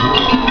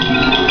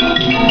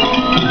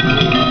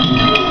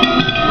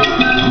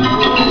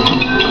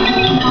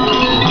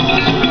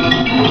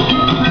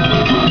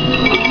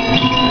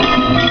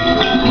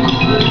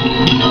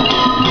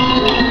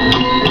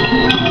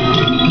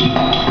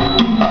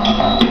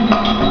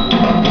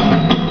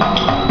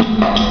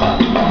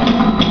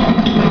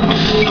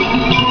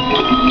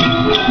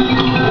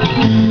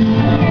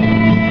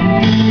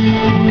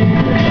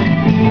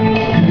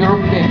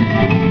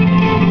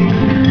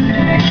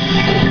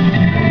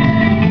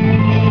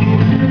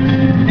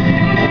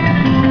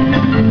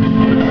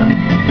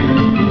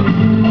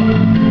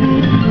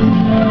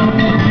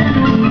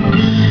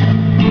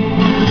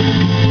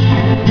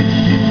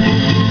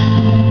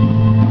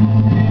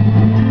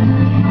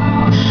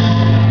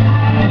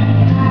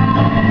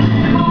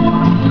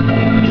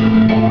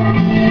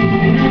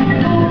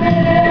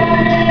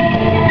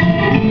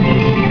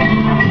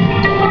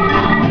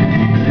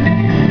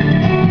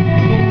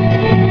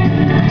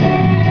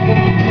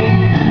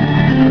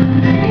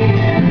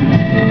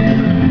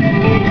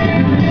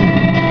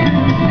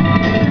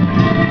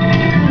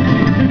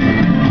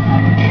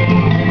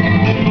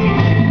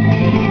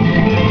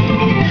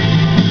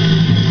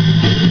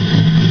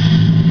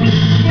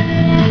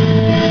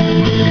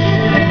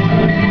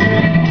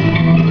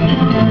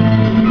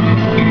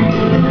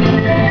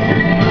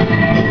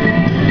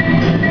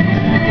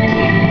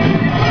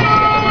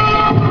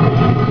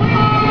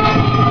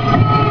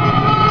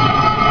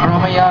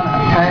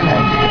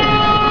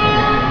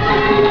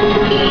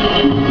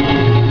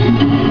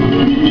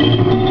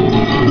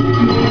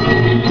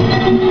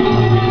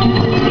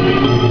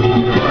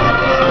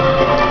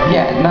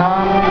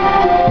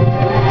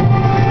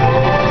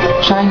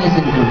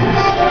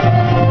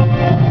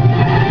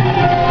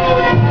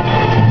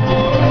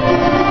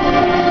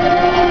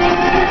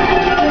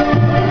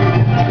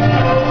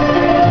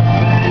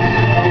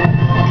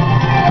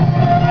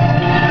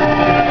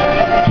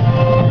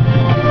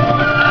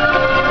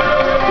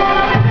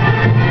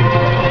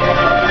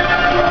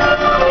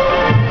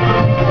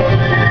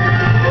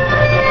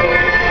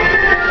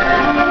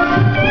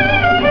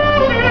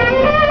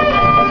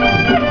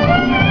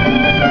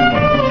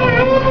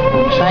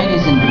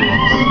 Chinese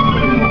influence.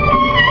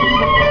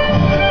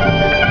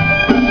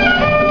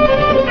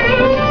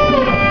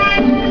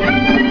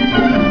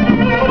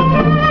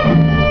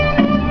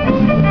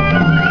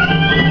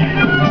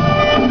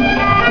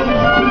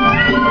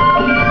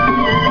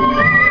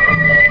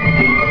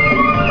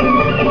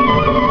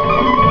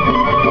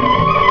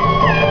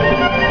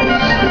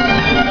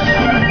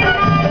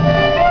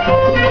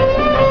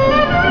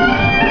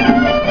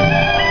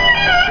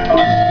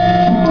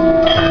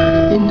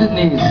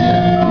 Indonesia,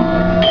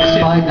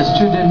 by the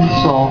students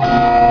of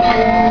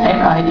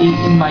NIE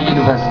in my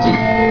university.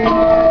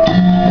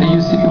 You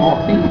see me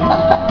walking?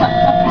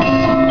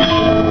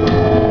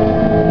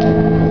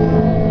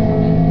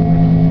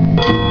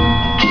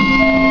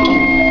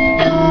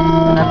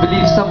 And I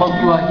believe some of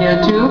you are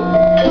here too.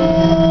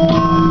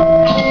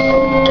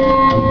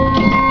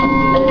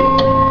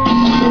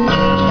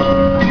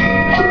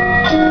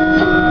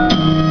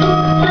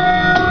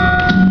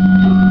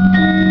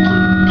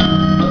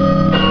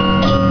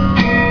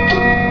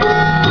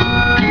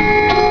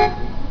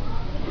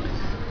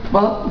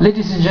 Well,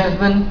 ladies and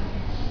gentlemen,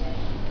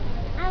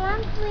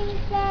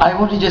 I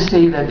want to just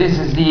say that this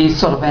is the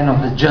sort of end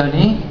of the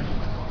journey.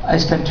 I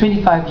spent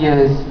 25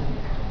 years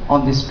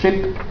on this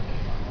trip,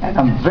 And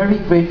I'm very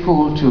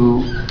grateful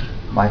to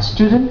my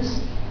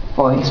students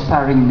for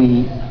inspiring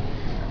me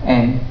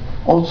and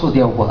also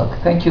their work.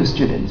 Thank you,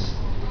 students.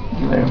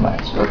 Thank you very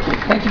much. Okay,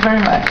 thank you very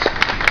much.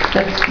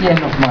 That's the end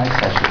of my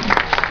session.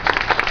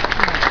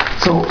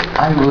 So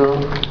I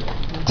will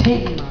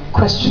take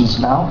questions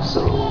now.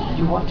 So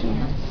you want to?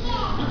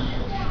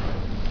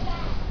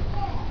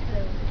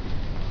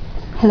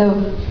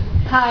 Hello.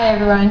 Hi,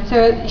 everyone.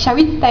 So shall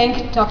we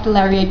thank Dr.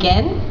 Larry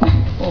again?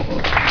 Thank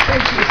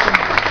you so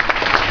much.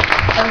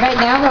 And right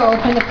now we'll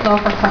open the floor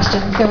for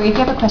questions. So if you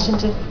have a question,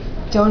 just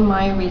don't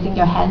mind raising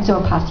your hand, so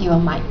we'll pass you a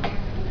mic.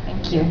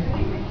 Thank you.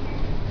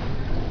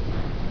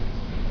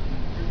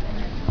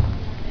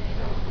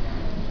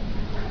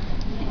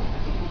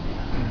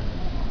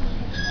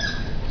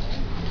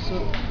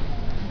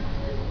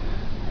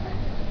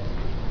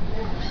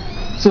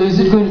 So is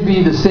it going to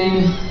be the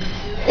same?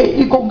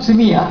 Ikong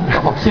sini ya,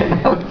 okay,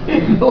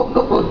 no,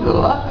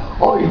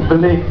 oh in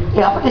Malay.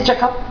 Apa dia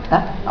cakap?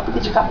 Apa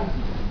dia cakap?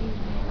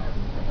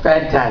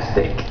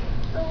 Fantastic.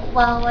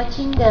 While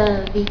watching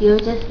the video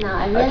just now,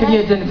 I realized... Can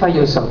you identify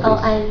yourself, please? Oh,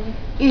 I'm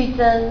Yu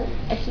Zheng.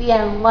 Actually,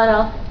 I'm one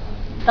of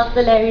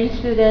Dr. Larry's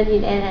students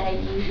in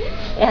NIE.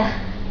 Yeah.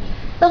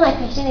 So my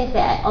question is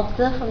that I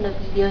observed from the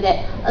video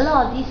that a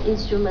lot of these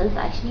instruments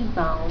are actually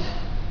round.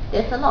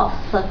 There's a lot of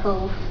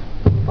circles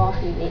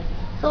involved in it.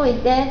 So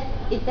is there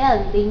a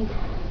link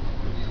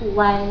to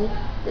why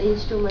the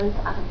instruments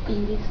are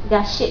they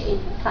are shaped in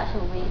such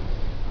a way?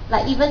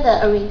 Like even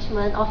the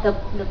arrangement of the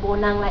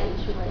bonang-like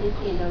instrument is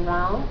in a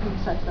round, in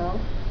circle.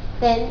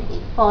 Then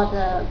for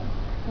the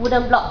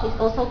wooden blocks,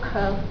 it's also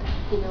curved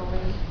in a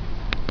way.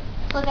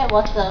 So that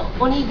was the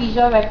only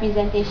visual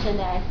representation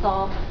that I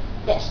saw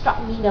that struck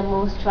me the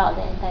most throughout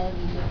the entire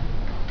video.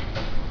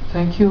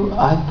 Thank you.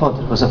 I thought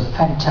it was a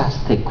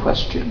fantastic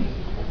question.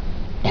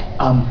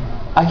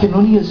 I can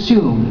only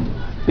assume,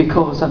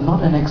 because I'm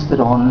not an expert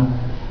on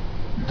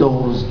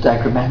those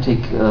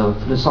diagrammatic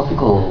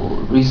philosophical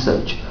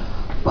research,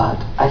 but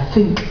I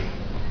think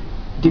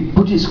the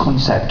Buddhist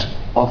concept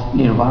of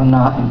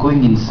nirvana and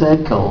going in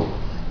circle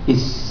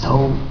is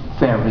so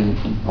very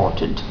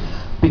important,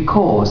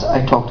 because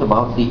I talked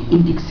about the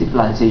Indic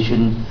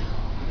civilization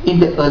in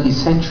the early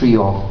century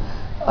of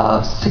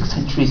 6th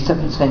century,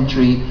 7th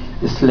century,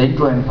 the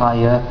Selendro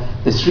Empire,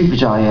 the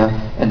Srivijaya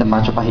and the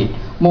Majapahit.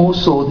 More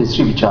so the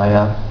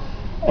Srivijaya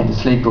and the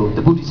Selendro,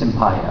 the Buddhist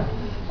Empire.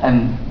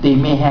 And they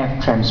may have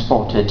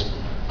transported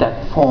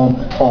that form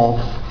of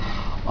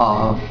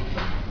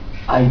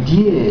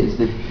ideas,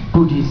 the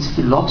Buddhist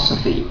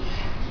philosophy.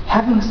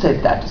 Having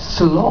said that,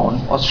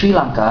 Ceylon or Sri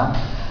Lanka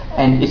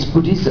and its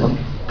Buddhism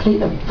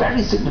played a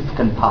very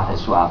significant part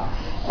as well.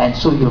 And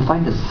so you'll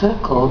find the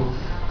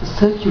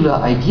circular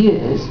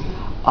ideas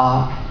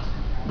are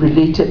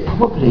related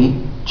probably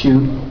to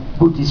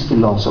Buddhist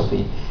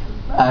philosophy.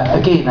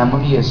 Again, I'm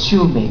only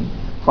assuming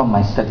from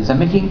my studies. I'm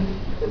making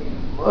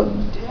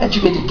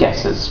educated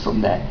guesses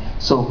from there.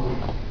 So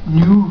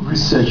new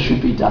research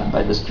should be done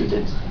by the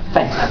students.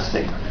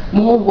 Fantastic.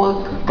 More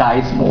work,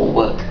 guys, more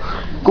work.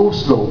 Go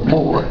slow,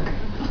 more work.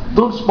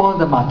 Don't spoil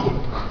the market.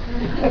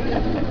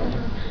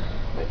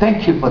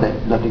 Thank you for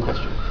that lovely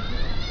question.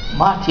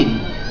 Martin,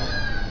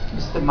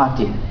 Mr.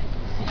 Martin.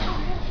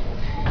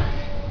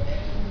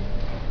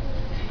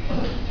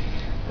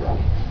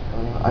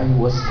 I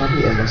was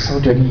studying at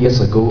Lasalle 20 years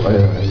ago.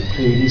 I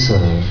played this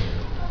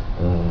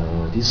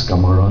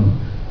gamelan.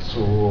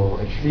 So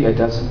actually, I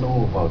doesn't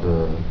know about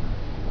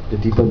the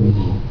deeper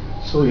meaning.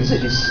 So is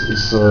it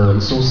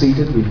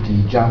associated with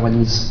the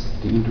Javanese,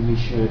 the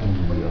Indonesia,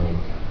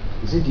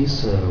 is it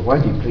this why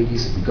they play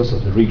this because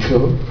of the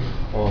ritual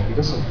or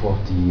because of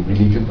the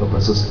religion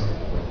purposes?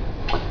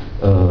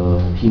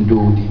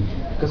 Hindu,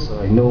 because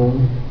I know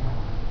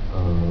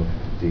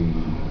the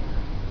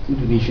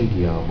Indonesian,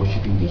 they are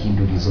worshipping the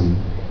Hinduism.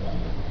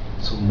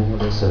 So more or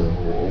less,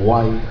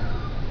 why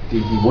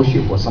they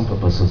worship for some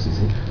purposes, is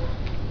it?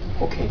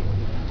 Okay.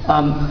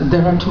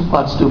 There are two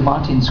parts to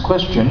Martin's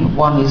question.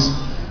 One is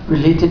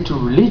related to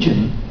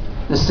religion,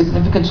 the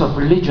significance of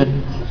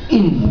religion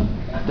in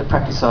the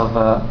practice of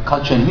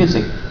culture and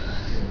music.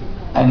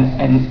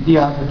 And the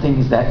other thing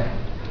is that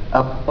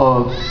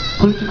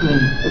political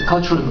and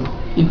cultural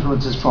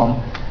influences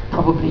from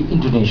probably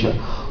Indonesia.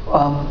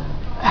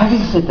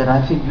 Having said that,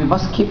 I think we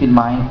must keep in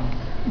mind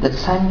that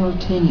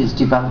simultaneous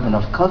development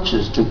of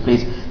cultures took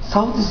place.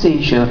 Southeast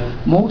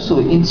Asia, more so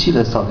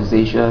insular Southeast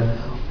Asia,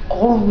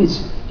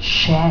 always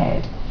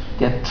shared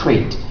their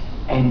trade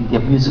and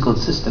their musical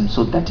system.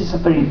 So that is a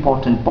very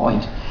important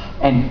point.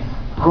 And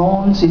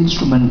bronze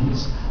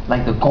instruments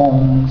like the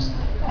gongs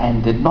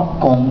and the knock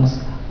gongs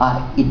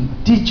are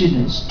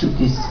indigenous to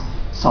these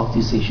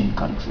Southeast Asian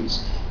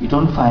countries. You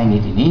don't find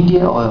it in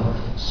India or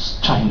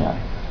China.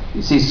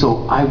 You see,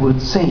 so I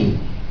would say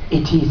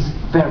it is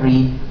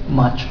very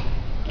much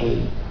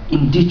a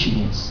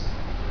indigenous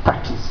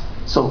practice.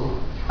 So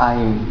I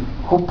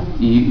hope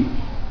you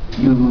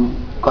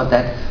got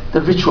that.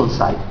 The ritual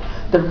side.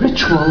 The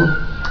ritual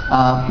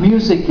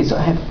music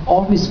have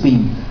always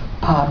been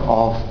part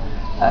of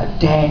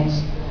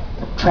dance,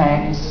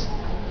 trance,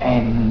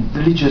 and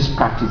religious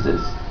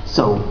practices.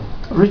 So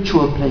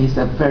ritual plays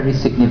a very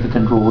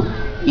significant role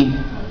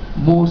in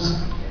most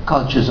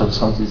cultures of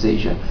Southeast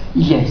Asia.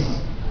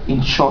 Yes,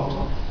 in short,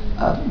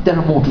 there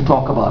are more to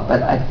talk about, but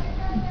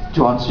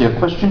to answer your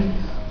question,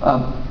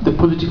 the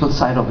political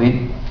side of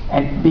it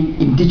and being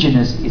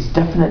indigenous is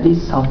definitely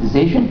Southeast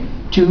Asian.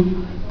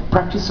 Two, the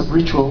practice of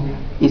ritual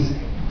is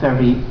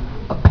very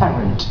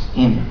apparent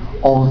in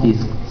all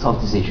these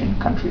Southeast Asian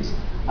countries.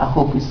 I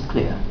hope it's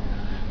clear.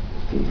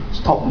 Okay,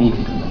 stop me if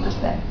you don't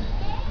understand.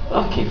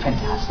 Okay,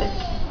 fantastic.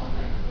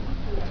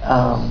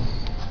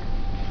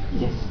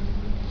 Yes.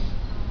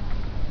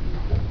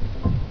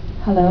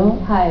 Hello,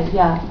 hi,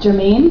 yeah,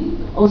 Jermaine,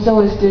 also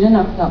a student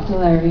of Dr.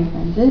 Larry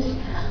Francis.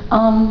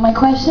 My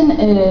question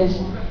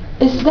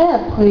is there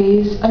a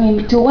place,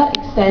 to what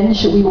extent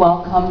should we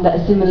welcome the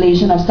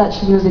assimilation of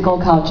such musical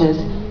cultures?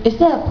 Is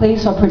there a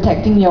place for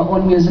protecting your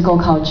own musical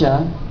culture?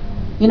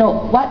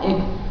 What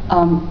if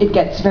it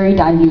gets very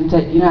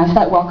diluted? I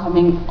start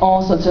welcoming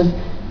all sorts of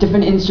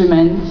different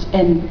instruments,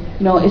 and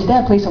is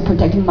there a place for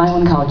protecting my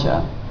own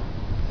culture?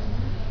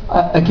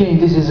 Again,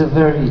 this is a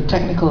very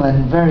technical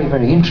and very,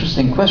 very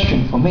interesting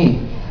question for me.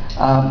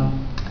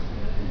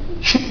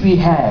 Should we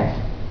have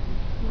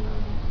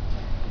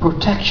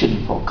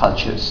protection for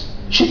cultures?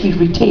 Should we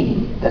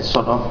retain that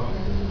sort of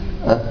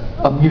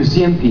a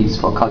museum piece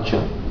for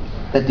culture,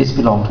 that this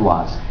belongs to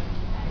us?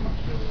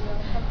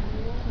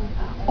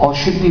 Or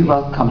should we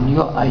welcome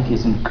new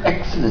ideas? An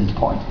excellent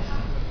point.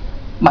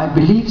 My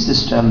belief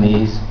system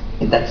is,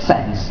 in that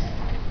sense,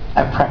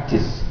 I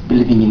practice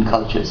believing in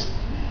cultures.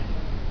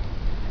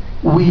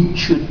 We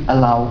should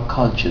allow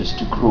cultures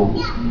to grow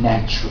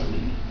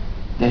naturally.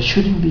 There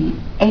shouldn't be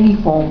any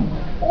form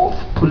of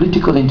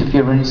political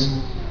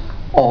interference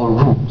or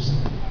rules.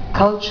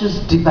 Cultures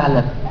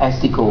develop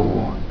as they go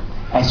on.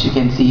 As you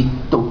can see,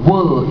 the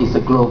world is a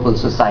global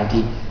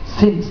society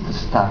since the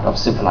start of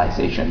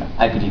civilization.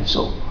 I believe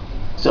so.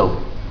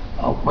 So,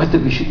 whether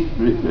we should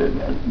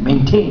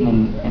maintain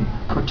and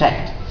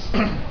protect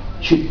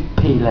should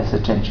pay less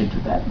attention to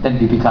that. Then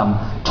we become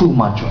too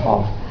much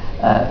of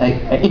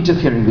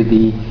interfering with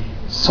the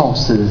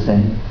sources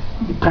and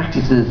the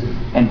practices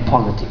and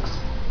politics.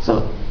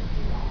 So,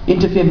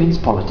 interfere means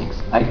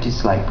politics. I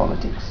dislike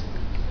politics.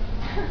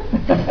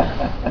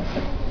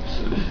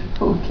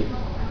 Okay.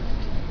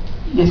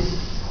 Yes.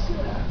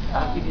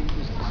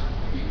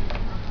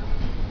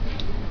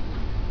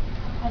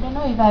 I don't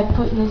know if I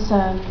put this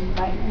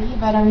rightly,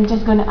 but I'm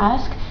just going to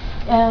ask.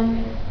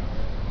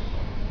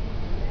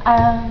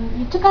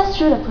 You took us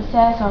through the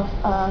process of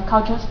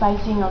cultural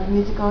spicing of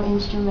musical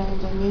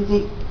instruments and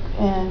music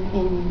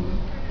in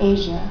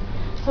Asia.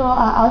 So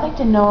I would like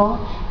to know,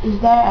 is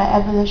there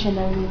an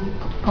evolutionary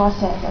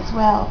process as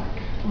well,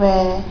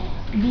 where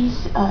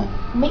these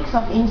mix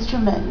of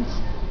instruments,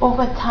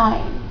 over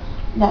time,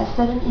 that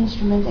certain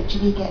instruments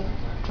actually get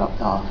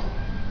dropped off?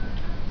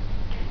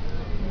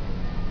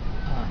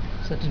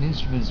 Certain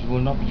instruments will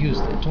not be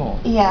used at all.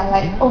 Yeah,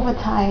 like over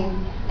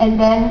time. And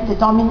then the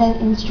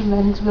dominant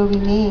instruments will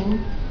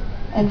remain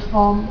and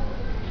form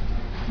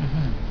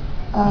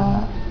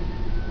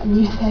a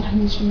new set of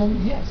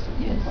instruments.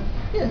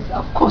 Yes,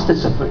 of course.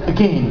 That's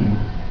again,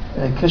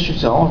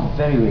 questions are all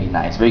very, very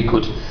nice, very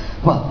good.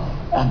 Well,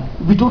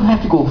 we don't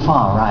have to go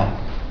far, right?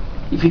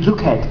 If you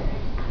look at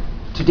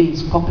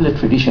today's popular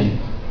tradition,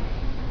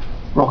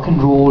 rock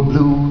and roll,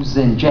 blues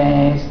and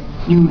jazz,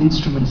 new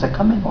instruments are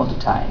coming all the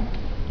time.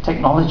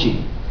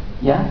 Technology,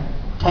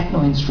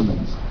 techno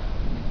instruments.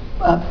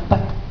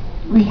 But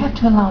we have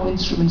to allow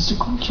instruments to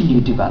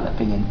continue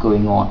developing and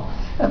going on.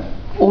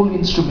 All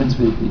instruments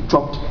will be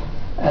dropped.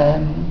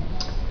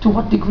 To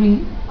what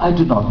degree, I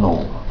do not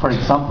know. For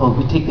example,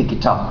 we take the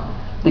guitar.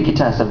 The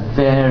guitar is a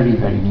very,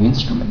 very new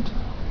instrument.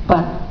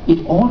 But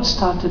it all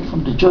started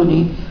from the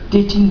journey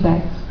dating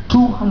back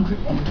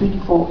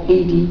 224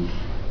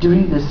 AD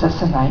during the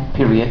Sassanid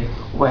period,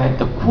 where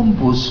the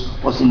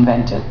qumbus was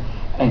invented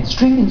and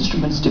string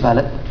instruments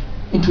developed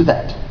into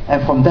that,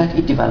 and from that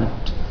it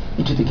developed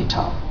into the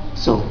guitar.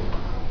 So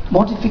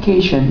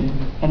modification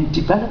and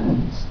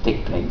developments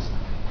take place.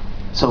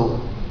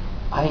 So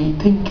I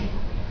think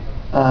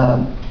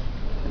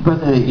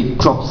whether it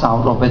drops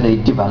out or whether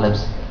it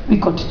develops, we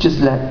got to just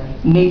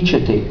let nature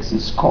take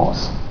its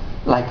course.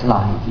 Like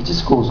life, it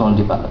just goes on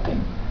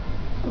developing.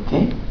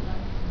 Okay?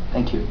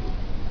 Thank you.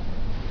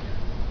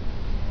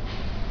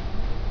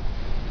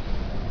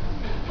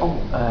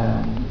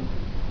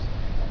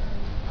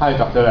 Hi,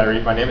 Dr.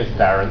 Larry. My name is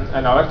Darren,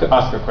 and I'd like to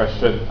ask a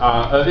question.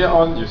 Earlier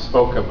on, you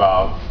spoke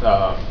about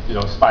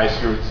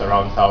spice routes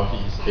around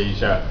Southeast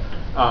Asia.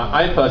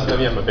 I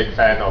personally am a big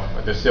fan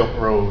of the Silk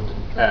Road,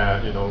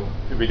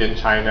 within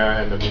China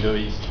and the Middle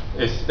East.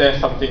 Is there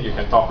something you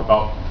can talk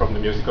about from the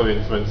musical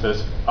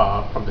influences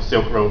from the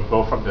Silk Road,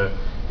 both from the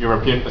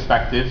European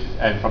perspective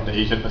and from the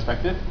Asian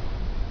perspective?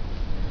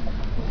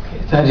 Okay,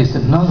 that is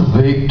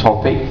another big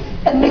topic.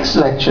 And next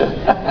lecture.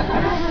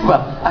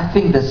 Well, I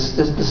think the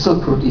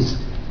Silk Road is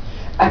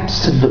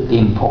absolutely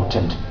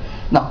important.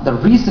 Now, the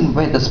reason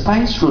where the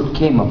spice route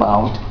came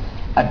about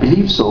I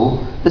believe so.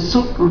 The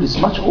Silk Route is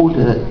much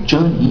older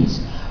journeys,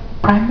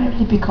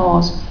 primarily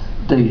because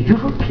the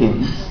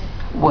Europeans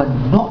were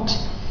not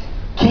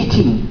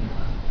getting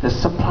the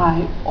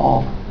supply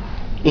of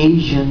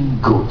Asian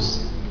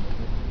goods.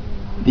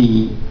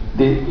 The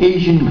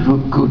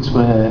Asian goods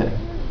were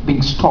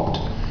being stopped,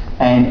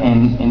 and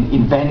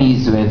in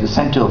Venice, where the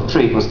center of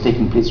trade was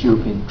taking place,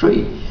 European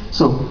trade.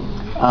 So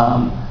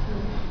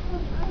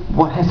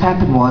what has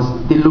happened was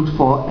they looked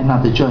for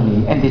another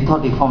journey, and they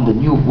thought they found a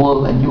new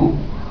world,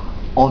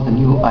 all the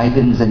new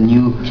islands and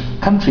new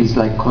countries,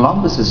 like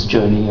Columbus's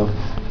journey of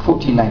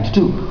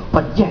 1492.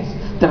 But yes,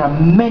 there are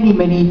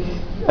many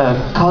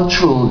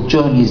cultural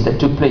journeys that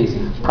took place,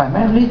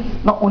 primarily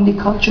not only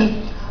culture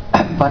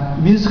but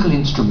musical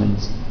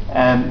instruments.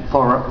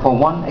 For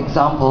one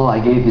example I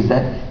gave is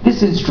that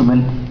this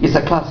instrument is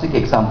a classic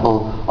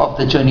example of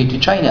the journey to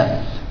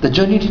China. The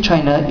journey to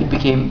China, it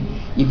became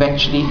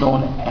eventually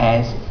known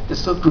as the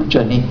Silk Route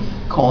journey,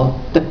 called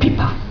the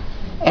pipa.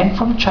 And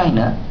from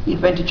China, it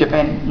went to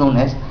Japan, known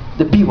as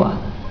the biwa.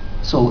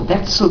 So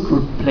that Silk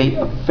Route played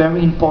a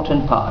very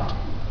important part,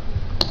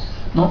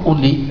 not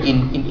only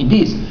in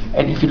this.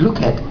 And if you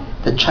look at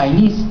the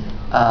Chinese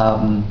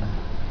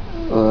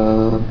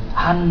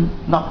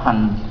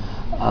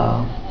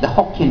the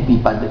Hokkien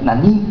pipa, the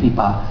Nanning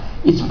pipa,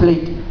 is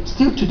played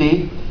still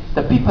today.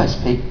 The pipa is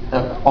played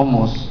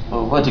almost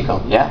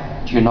vertical.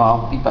 Yeah, do you know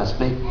how pipa is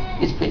played?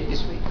 It's played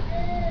this way.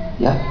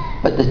 Yeah,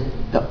 but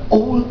the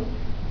old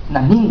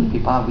Nanning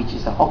pipa, which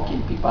is a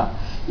Hokkien pipa,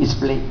 is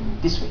played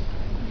this way.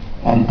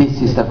 And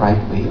this is the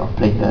right way of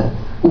playing the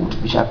oud,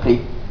 which I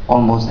played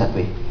almost that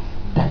way.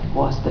 That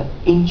was the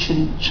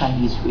ancient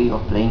Chinese way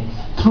of playing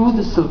through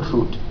the Silk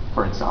Route,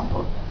 for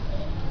example.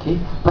 Okay,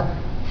 but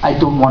I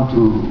don't want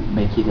to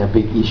make it a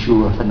big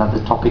issue of another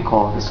topic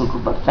called the Silk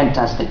Route, but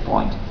fantastic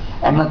point.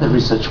 Another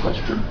research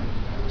question.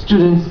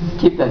 Students,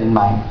 keep that in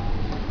mind.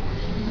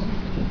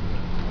 Okay.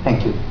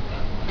 Thank you.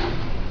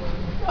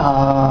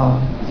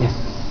 Yes.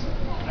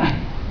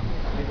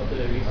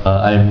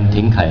 I'm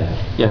Ting Kai.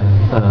 Yeah.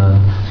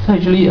 So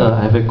actually,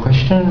 I have a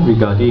question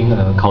regarding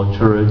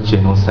cultural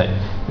genocide.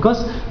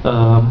 Because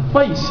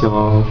what is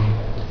your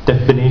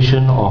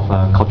definition of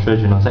cultural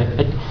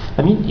genocide?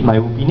 I mean, in my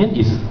opinion,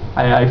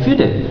 I feel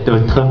that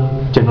the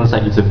term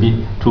genocide is a bit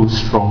too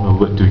strong a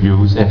word to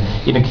use. And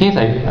in the case,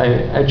 I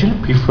actually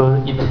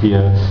prefer it to be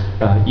a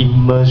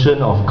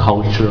immersion of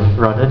culture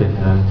rather than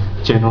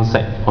a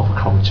genocide of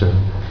culture.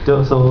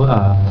 So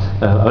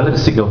I would like to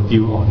seek your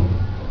view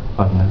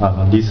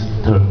on this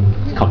term,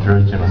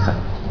 cultural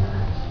genocide.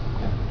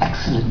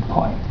 Excellent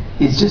point.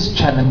 It's just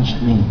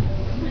challenged me.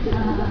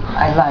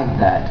 I like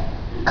that.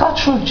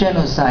 Cultural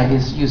genocide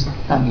is used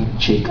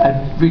tongue-in-cheek.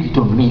 I really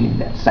don't mean in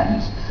that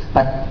sense.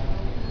 But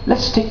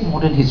let's take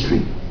modern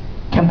history.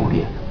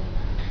 Cambodia,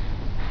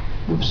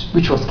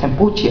 which was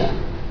Cambodia.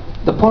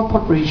 The Pol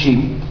Pot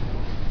regime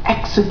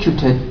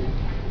executed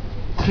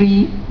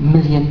 3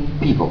 million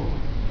people,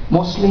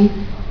 mostly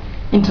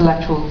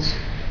intellectuals,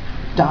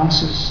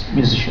 dancers,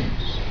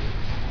 musicians.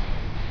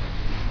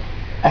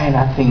 And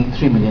I think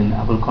 3 million,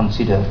 I will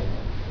consider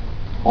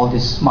all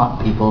these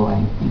smart people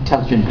and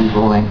intelligent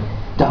people and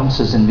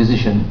dancers and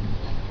musicians,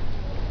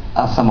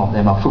 some of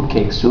them are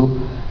fruitcakes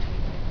too,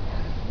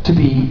 to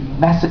be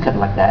massacred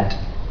like that.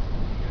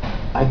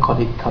 I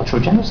call it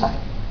cultural genocide.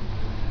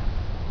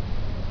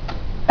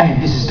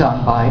 And this is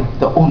done by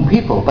the own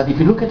people. But if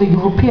you look at the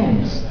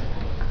Europeans,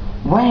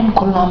 when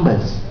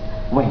Columbus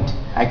went,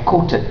 I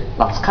quoted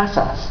Las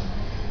Casas,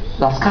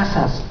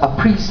 a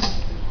priest,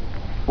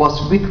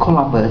 was with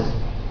Columbus,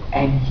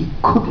 and he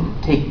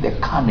couldn't take the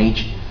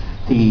carnage,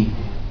 the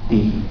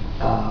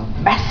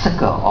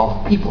massacre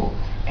of people.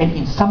 And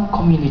in some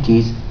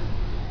communities,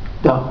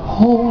 the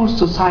whole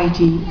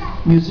society,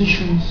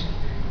 musicians,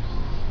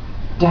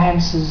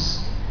 dancers,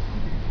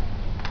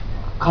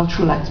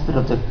 cultural aspect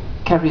of the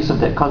carriers of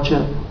their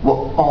culture,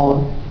 were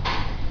all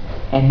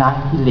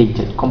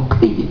annihilated,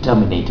 completely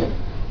terminated.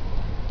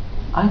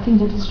 I think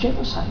that is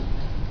genocide.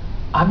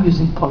 I'm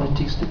using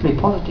politics to play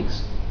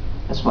politics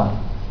as well,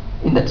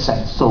 in that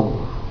sense.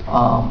 So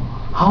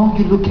how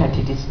you look at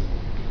it is,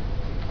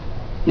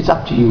 it's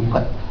up to you.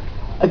 But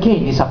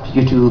again, it's up to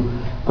you to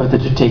whether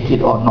to take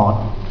it or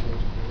not.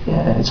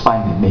 Yeah, it's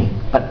fine with me.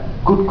 But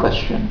good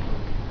question.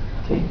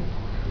 Okay.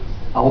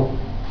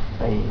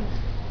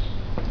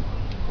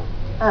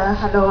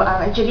 Hello,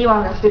 I'm actually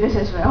one of the students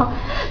as well.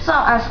 So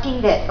I'm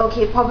asking that,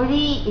 okay,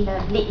 probably in the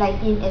late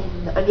 19th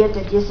and the earlier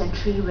 20th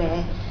century,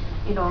 where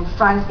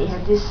France, they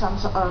have this some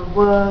sort of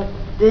world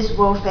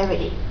fair where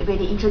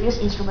they introduce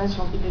instruments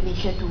from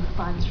Indonesia to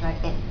France,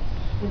 right? And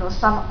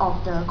some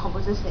of the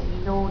composers that we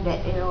know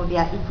that they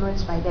are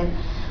influenced by them.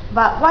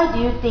 But why do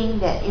you think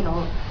that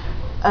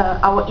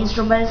our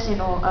instruments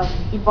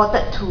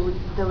imported to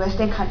the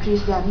Western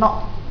countries, they are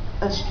not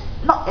as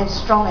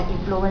strong an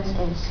influence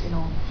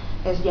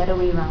as the other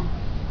way around?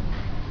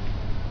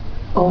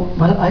 Oh,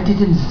 well, I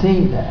didn't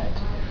say that.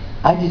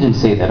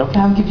 Okay,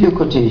 I'll give you a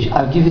quotation.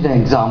 I'll give you an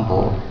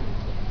example.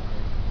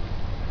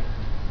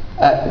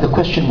 The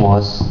question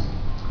was,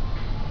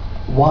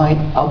 why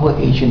our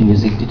Asian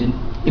music didn't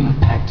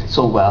impact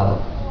so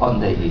well on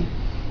the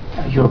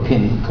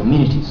European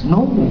communities.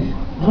 No.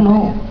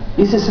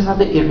 This is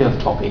another area of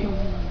topic.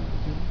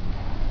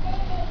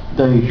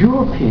 The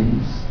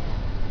Europeans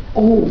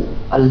owe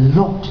a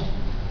lot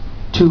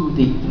to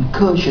the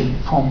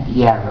incursion from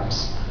the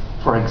Arabs.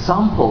 For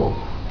example,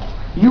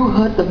 you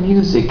heard the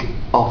music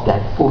of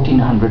that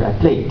 1400 I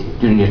played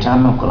during the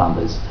time of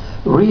Columbus.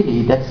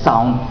 Really, that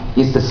sound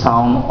is the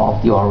sound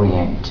of the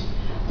Orient.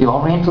 The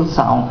Oriental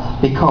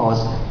sound,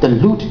 because the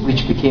lute,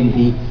 which became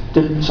the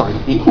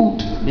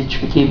oud,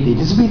 which became the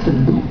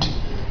Elizabethan lute,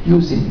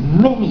 used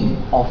in many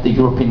of the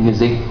European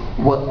music,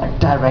 were a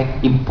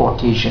direct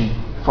importation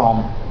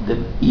from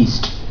the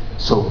East.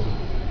 So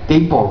they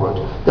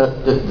borrowed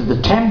the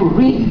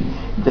tambourine,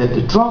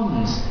 the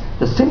drums,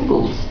 the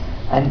cymbals,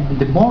 and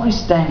the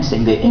Morris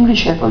dancing. The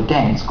English have a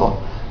dance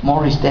called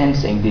Morris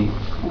dancing, the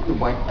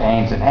white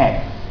pants and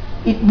hat.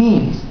 It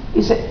means,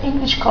 it's an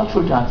English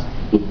cultural dance.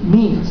 It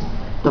means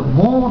the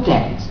Moor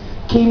dance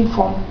came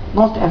from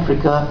North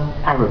Africa,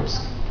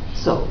 Arabs.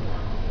 So,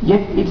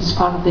 yet it is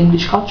part of the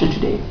English culture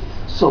today.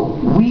 So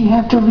we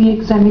have to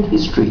re-examine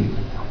history.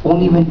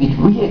 Only when we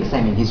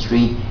re-examine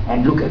history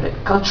and look at the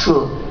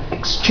cultural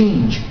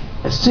exchange,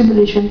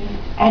 assimilation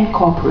and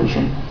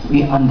cooperation,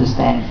 we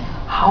understand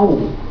how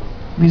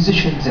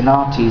musicians and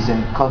artists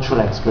and cultural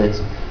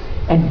experts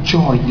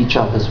enjoy each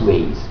other's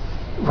ways,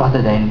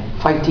 rather than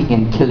fighting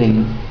and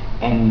killing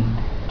and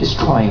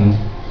destroying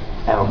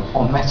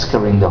or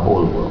massacring the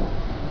whole world.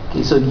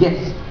 Okay, so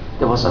yes,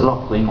 there was a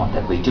lot going on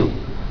that way too.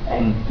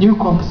 And new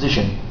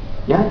composition,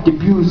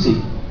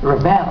 Debussy,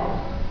 Ravel,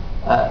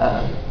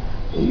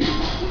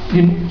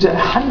 there are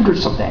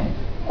hundreds of them,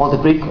 or the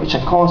great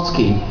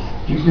Tchaikovsky,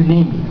 you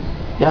name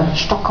it,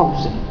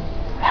 Stockhausen,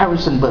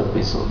 Harrison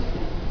Birtwistle.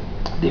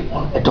 They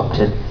all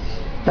adopted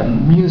the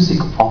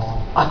music of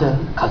other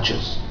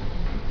cultures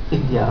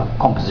in their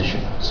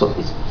composition. So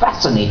it's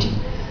fascinating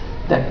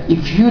that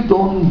if you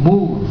don't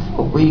move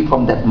away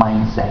from that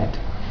mindset,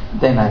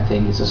 then I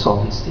think it's a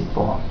sorry state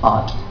for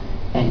art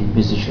and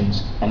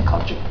musicians and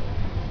culture.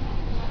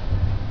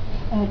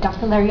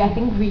 Dr. Larry, I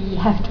think we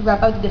have to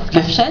wrap up the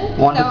discussion. Yes,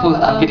 wonderful.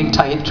 I'm getting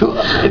tired too.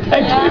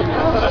 Thank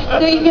you.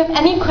 So if you have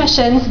any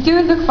questions, do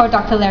look for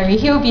Dr. Larry.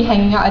 He'll be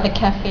hanging out at the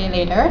cafe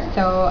later.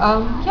 So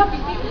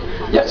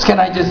Yes, can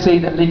I just say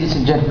that, ladies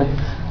and gentlemen,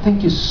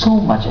 thank you so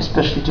much,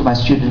 especially to my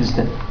students,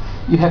 that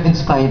you have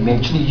inspired me,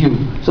 actually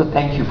you. So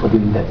thank you for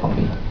doing that for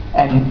me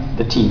and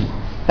the team.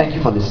 Thank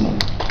you for listening.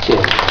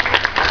 Cheers.